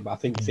Wilson, isn't it? But I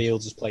think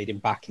Fields has played him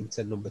back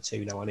into number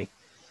 2 now, hasn't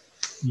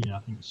he? Yeah, I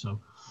think so.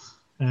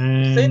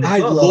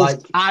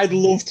 I'd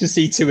love to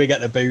see Tua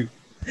get the boot.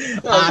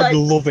 I'd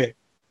love it.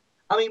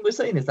 I mean, we're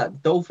saying is that the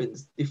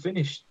Dolphins, they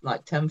finished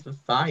like 10 for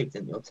 5,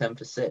 didn't they, or 10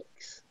 for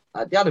 6?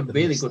 They had a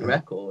really good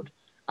record,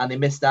 and they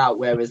missed out,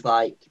 whereas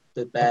like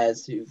the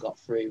Bears who got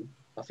through,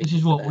 I think. This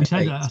is what we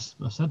said. I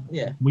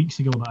said weeks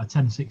ago that a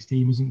 10-6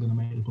 team isn't going to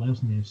make the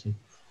playoffs in the AFC.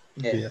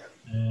 Yeah.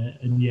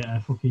 And yet a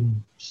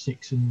fucking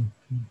 6 and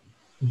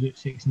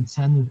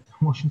 10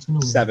 Washington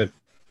or 7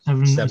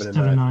 and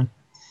 9.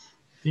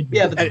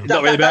 Yeah, but it's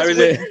not really better, is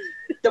it?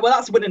 Well,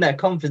 that's winning their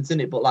conference, isn't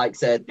it? But like I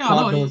said,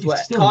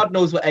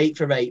 Cardinals were 8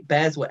 for 8,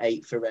 Bears were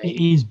 8 for 8.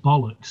 It is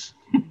bollocks.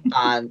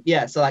 And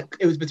yeah, so like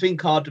it was between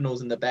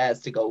Cardinals and the Bears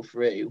to go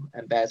through,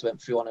 and Bears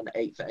went through on an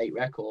 8 for 8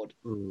 record.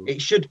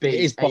 It should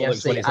be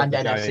AFC and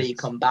NFC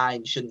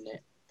combined, shouldn't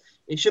it?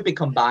 It should be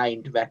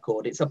combined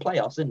record. It's a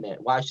playoffs, isn't it?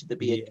 Why should there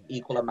be an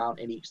equal amount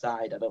in each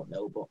side? I don't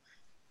know, but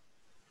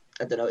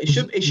I don't know. It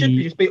should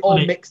just be all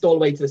mixed all the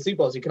way to the Super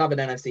Bowls. You can have an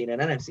NFC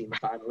and an NFC in the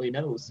final. Who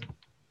knows?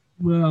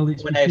 Well,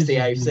 it's when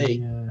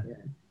AFC.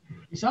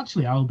 It's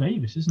actually Al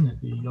Davis, isn't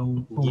it? The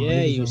old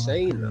you were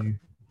saying that.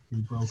 Who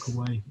broke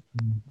away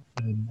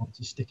and wanted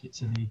to stick it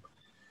to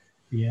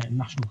the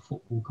National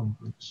Football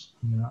Conference.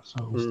 I mean, that's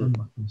how it was done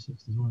back in the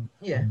 60s, wasn't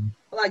it? Yeah.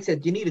 Well, like I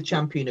said, you need a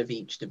champion of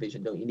each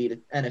division, don't you? You need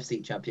an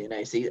NFC champion,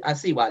 AFC. I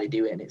see why they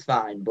do it, and it's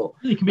fine, but...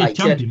 You can be a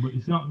champion, but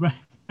it's not,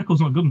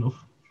 record's not good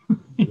enough.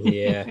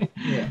 Yeah.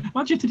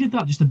 Imagine if they did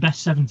that, just the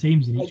best 7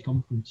 teams in each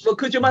conference. Well,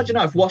 could you imagine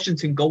if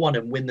Washington go on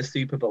and win the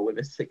Super Bowl with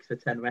a 6 for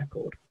 10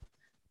 record?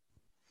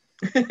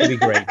 It'd be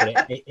great, but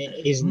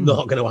it is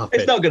not going to happen.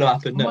 It's not going to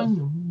happen,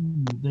 no.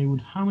 They would,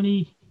 how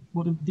many,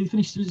 what did they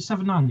finish? Was it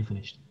 7-9 they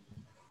finished?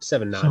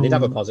 7-9. So, they'd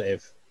have a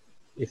positive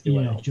if they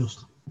went off.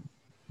 Just.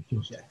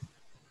 Yeah.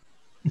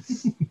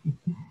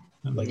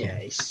 But yeah,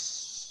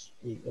 it's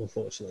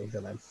unfortunately for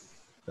them.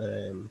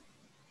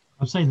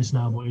 I'm saying this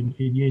now, but in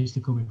years to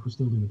come, if we're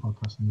still doing the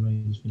podcast and the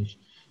Raiders finish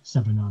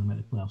 7-9 and make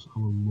the playoffs, I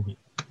will love it.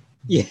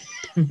 Yeah.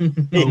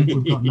 Can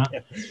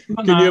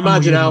you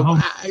imagine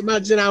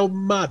how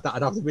mad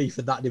that'd have to be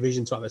for that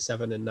division to have a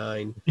 7-9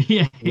 winner?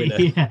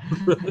 Yeah.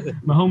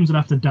 Mahomes would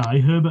have to die.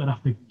 Herbert would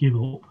have to give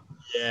up.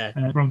 Yeah.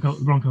 Broncos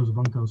are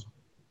Broncos.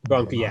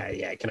 Yeah,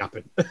 it can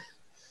happen.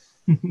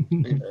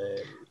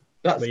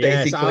 That's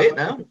basically it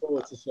now. I'm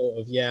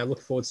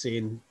looking forward to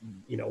seeing,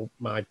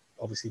 my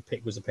obviously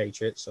pick was the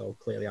Patriots, so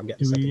clearly I'm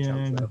getting a second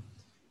chance now.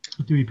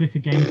 Do we pick a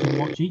game to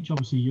watch each?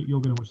 Obviously, you're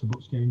going to watch the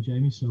Bucks game,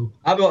 Jamie. So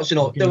I'll be watching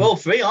they're all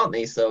free, aren't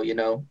they? So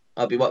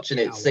I'll be watching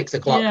it 6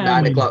 o'clock,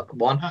 9 o'clock,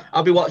 1.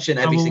 I'll be watching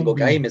every single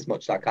game as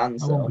much as I can.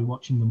 I won't be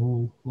watching them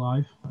all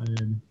live.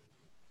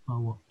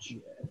 I'll watch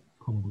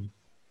probably.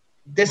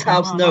 This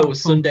house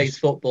knows Sunday's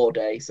football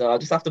day, so I'll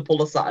just have to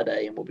pull a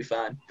Saturday and we'll be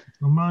fine.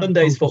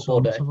 Sunday's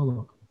football day. Let's have a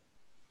look.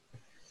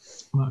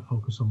 I might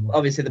focus on that.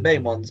 Obviously, the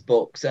main one's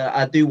Bucks.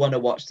 I do want to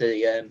watch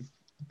the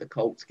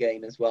Colts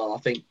game as well. I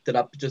think did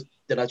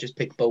I just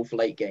pick both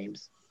late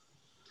games?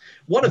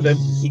 One of them,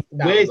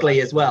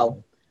 weirdly as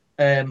well.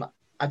 I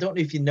don't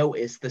know if you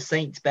noticed the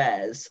Saints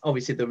Bears.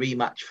 Obviously, the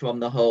rematch from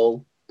the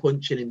whole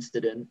punching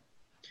incident.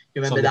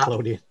 You remember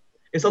that?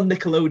 It's on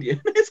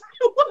Nickelodeon.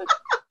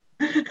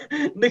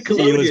 Nickelodeon.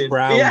 Steelers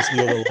Browns.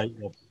 The other late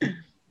one.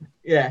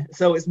 Yeah,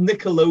 so it's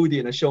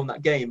Nickelodeon has shown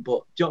that game.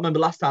 But do you remember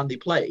last time they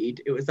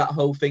played? It was that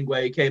whole thing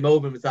where he came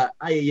over and was like,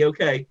 "Hey, are you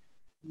okay?"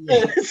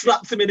 Yeah.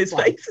 Slaps him in his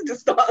face and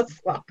just starts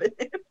slapping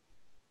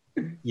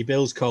him. Your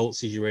Bills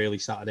Colts is your early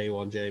Saturday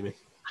one, Jamie.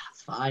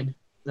 That's fine.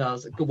 That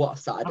was a good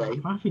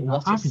Saturday. I think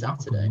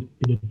Saturday.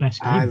 Be the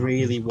best game. I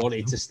really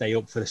wanted to stay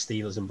up for the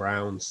Steelers and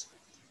Browns,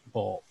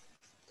 but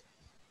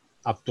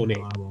I've done it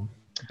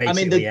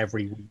basically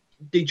every week.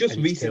 They just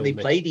recently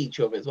played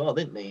each other as well,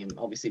 didn't they? And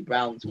obviously,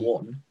 Browns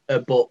won,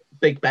 but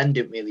Big Ben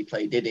didn't really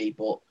play, did he?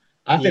 But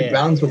I think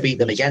Browns will beat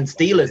them again.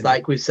 Steelers,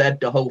 like we've said,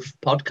 the whole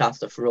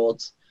podcast are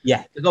frauds.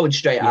 Yeah, they're going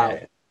straight out.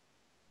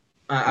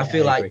 I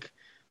feel like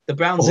the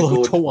Browns are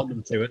good. I don't want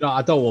them to.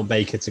 I don't want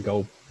Baker to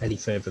go any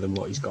further than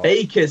what he's got.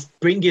 Baker's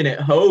bringing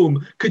it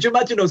home. Could you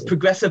imagine those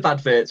progressive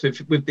adverts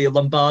with the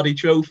Lombardi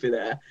Trophy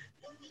there?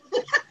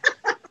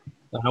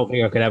 I don't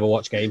think I could ever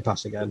watch Game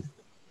Pass again.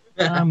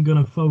 I'm going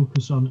to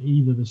focus on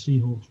either the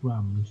Seahawks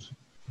Rams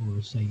or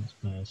the Saints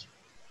Bears.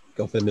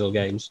 Go for the middle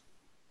games.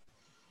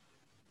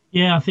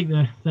 Yeah, I think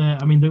they're.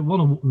 I mean, the one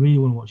I really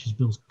want to watch is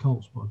Bills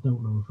Colts, but I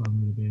don't know if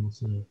I'm going to be able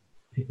to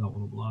pick that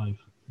one up live.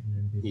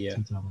 Tea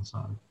time on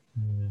Saturday,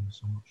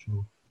 so I'm not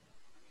sure.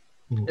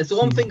 But it's the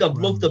one thing I've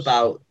loved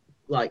about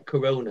like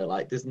Corona.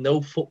 Like, there's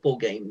no football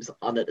games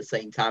on at the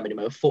same time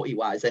anymore, footy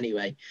wise,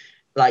 anyway.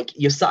 Like,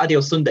 your Saturday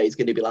or Sunday is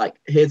going to be like,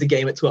 here's a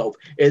game at 12,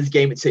 here's a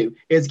game at 2,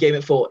 here's a game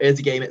at 4, here's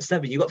a game at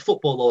 7. You've got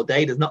football all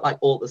day. There's not like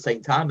all at the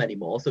same time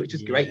anymore. So it's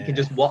just great. You can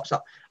just watch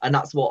that. And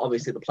that's what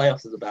obviously the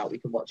playoffs is about. We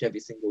can watch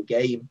every single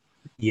game.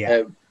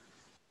 Yeah.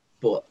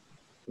 But,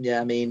 yeah,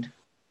 I mean,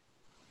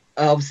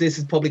 Obviously, this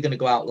is probably going to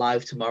go out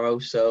live tomorrow.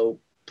 So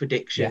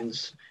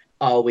predictions: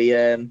 Are we?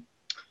 We're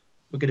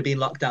going to be in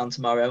lockdown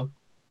tomorrow.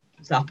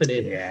 It's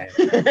happening. Yeah.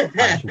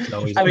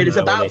 I mean, it's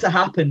about to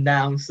happen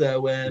now.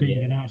 So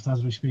being announced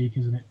as we speak,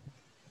 isn't it?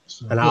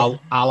 So, and I'll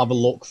have a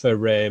look for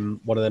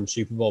one of them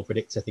Super Bowl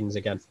predictor things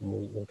again, and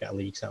we'll get a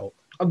league set up.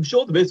 I'm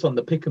sure there is one,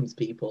 the Pickham's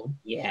people.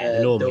 Yeah,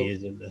 there normally is,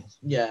 isn't there?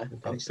 Yeah,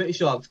 I'm pretty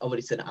sure I've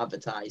already seen it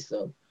advertised.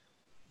 So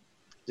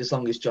as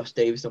long as Josh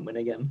Davis don't win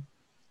again.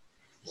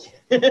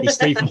 He's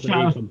 3 for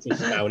 3 from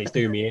touchdown, and he's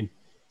doing me in.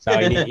 So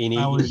he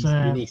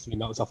needs to be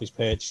knocked off his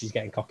perch. He's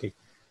getting cocky.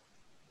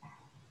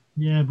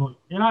 Yeah, but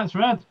he likes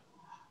red.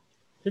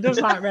 He does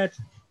like red.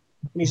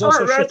 And he's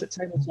also shit at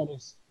table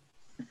tennis.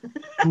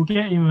 We'll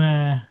get him.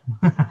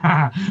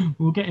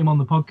 We'll get him on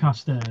the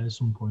podcast at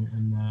some point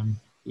and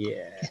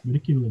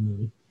ridicule him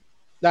really.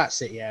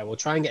 That's it. Yeah, we'll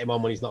try and get him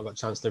on when he's not got a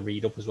chance to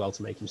read up as well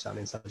to make him sound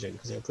intelligent,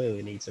 because he'll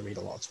clearly need to read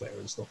a lot of Twitter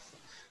and stuff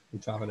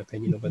and to have an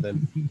opinion other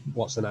than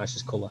what's the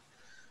nicest colour.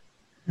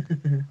 I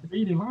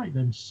really like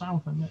them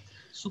South and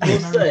as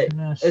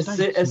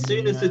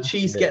soon as the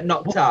Chiefs get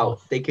knocked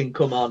out, they can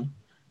come on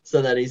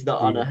so that he's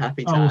not on a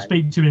happy time. We'll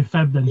speak to him in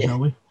Feb then, shall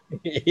we?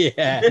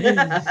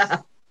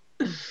 Yeah.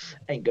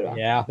 Ain't good.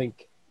 Yeah, I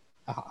think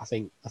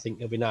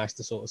it'll be nice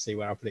to sort of see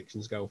where our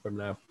predictions go from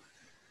now.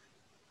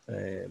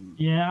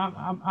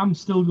 I'm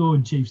still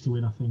going Chiefs to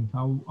win. I think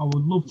I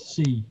would love to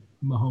see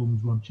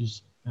Mahomes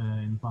Rodgers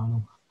in the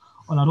final,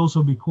 and I'd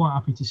also be quite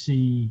happy to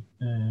see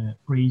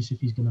Breeze if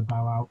he's going to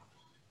bow out,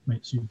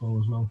 make Super Bowl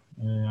as well.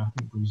 I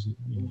think Breeze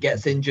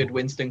gets injured.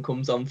 Winston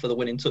comes on for the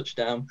winning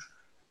touchdown.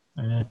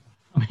 I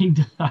mean,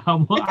 do you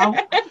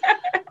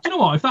know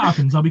what? If that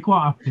happens, I'll be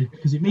quite happy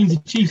because it means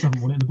the Chiefs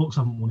haven't won it and the Bucks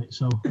haven't won it.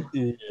 So,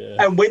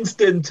 And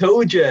Winston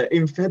told you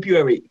in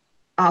February,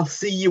 I'll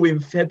see you in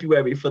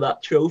February for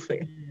that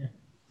trophy.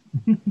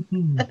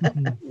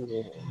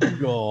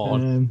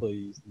 God,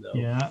 please no.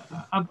 Yeah,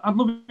 I'd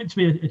love it to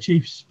be a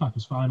Chiefs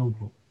Packers final,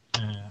 but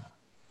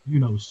who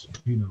knows?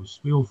 Who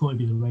knows? We all thought it'd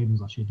be the Ravens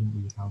last year, didn't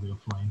we? With how they were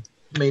playing.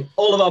 I mean,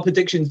 all of our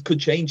predictions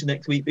could change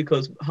next week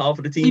because half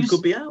of the teams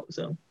could be out.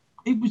 So.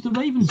 It was the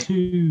Ravens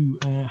who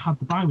had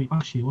the bye week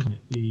last year, wasn't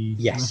it?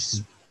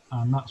 Yes.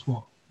 And that's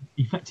what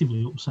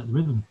effectively upset the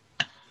rhythm.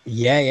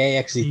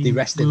 Yeah, because they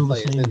rested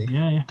players, didn't he?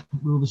 Yeah.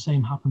 Will the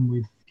same happen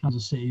with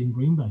Kansas City and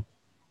Green Bay?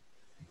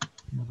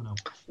 You never know.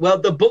 Well,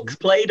 the Bucks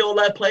played all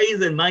their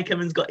players and Mike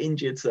Evans got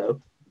injured,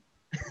 so.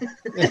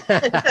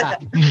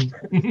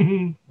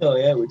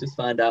 We'll just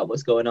find out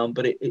what's going on,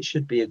 but it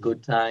should be a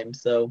good time.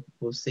 So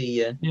we'll see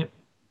you. Yep.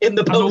 In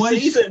the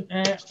postseason.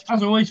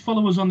 As always,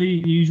 follow us on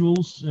the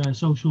usuals,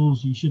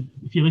 socials. You should,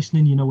 if you're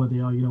listening, you know where they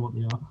are, you know what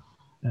they are.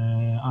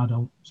 I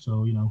don't,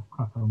 so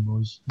crack on,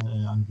 boys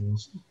and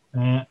girls.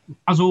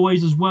 As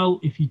always, as well,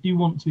 if you do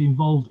want to be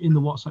involved in the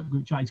WhatsApp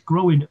group chat, it's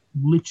growing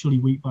literally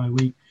week by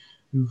week.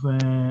 We've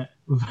had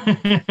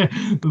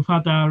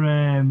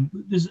our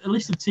there's a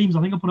list of teams.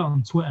 I think I put it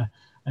on Twitter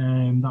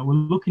that we're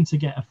looking to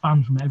get a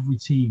fan from every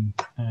team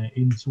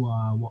into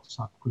our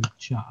WhatsApp group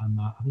chat, and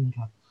I think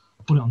I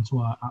put it onto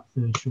our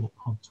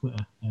 @ThirdShortPod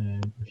Twitter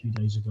a few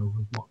days ago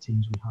of what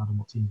teams we had and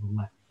what teams were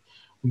left.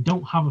 We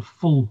don't have a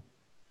full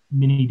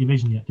mini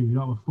division yet, do we? We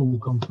don't have a full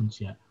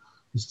conference yet.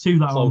 There's two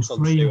that are on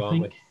three, I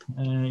think.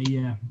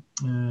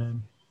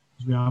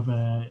 We have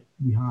I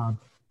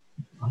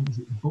think it's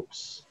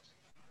Bucks.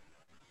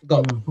 We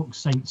have Bucks,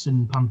 Saints,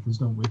 and Panthers,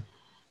 don't we?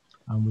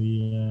 And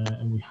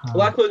we have.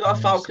 Why couldn't we got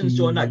Falcons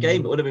join that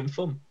game? It would have been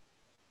fun.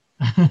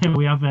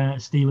 We have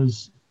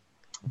Steelers,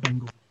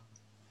 Bengals,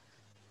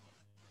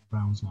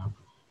 Browns now.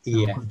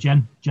 Yeah.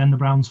 Jen, the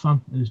Browns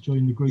fan, has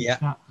joined the group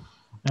chat.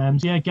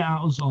 Get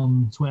at us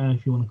on Twitter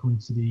if you want to come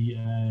into the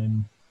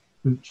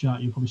group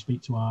chat. You'll probably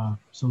speak to our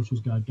socials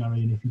guy,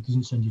 Gary, and if he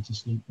doesn't send you to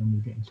sleep, then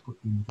we'll get him to put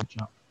you in the group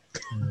chat.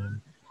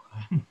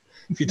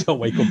 If you don't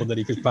wake up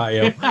underneath his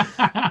patio.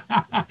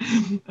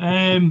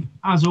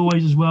 As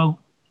always, as well,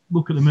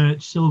 look at the merch,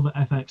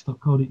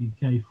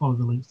 silverfx.co.uk. Follow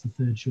the links to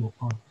Third Short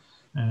Pod.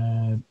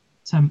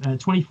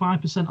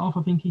 25% off,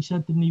 I think he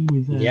said, didn't he?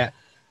 With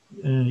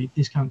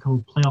discount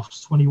code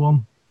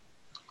Playoffs21.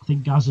 I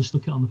think Gaz has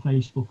stuck it on the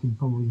Facebook and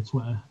probably the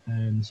Twitter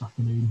this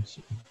afternoon.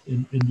 So,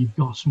 and you've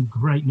got some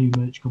great new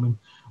merch coming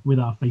with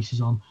our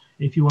faces on.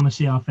 If you want to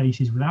see our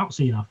faces without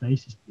seeing our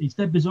face, it's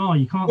dead bizarre.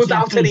 You can't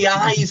without see our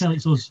any face. eyes. You can tell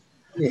it's us.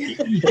 You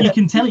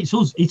can tell it's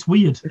us. It's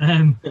weird.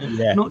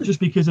 Not just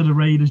because of the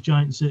Raiders,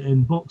 Giants,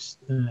 and Bucks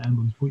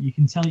emblems, but you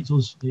can tell it's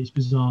us. It's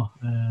bizarre.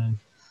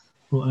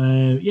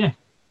 Get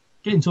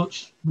in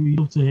touch. We'd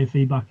love to hear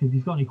feedback. If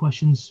you've got any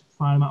questions,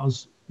 fire them at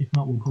us. If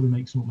not, we'll probably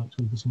make some up next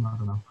week or something. I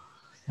don't know.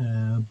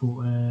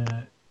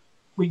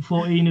 Week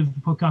 14 of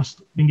the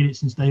podcast, been getting it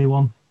since day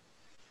one.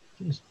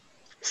 Cheers.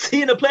 See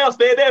you in the playoffs,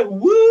 baby.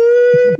 Woo!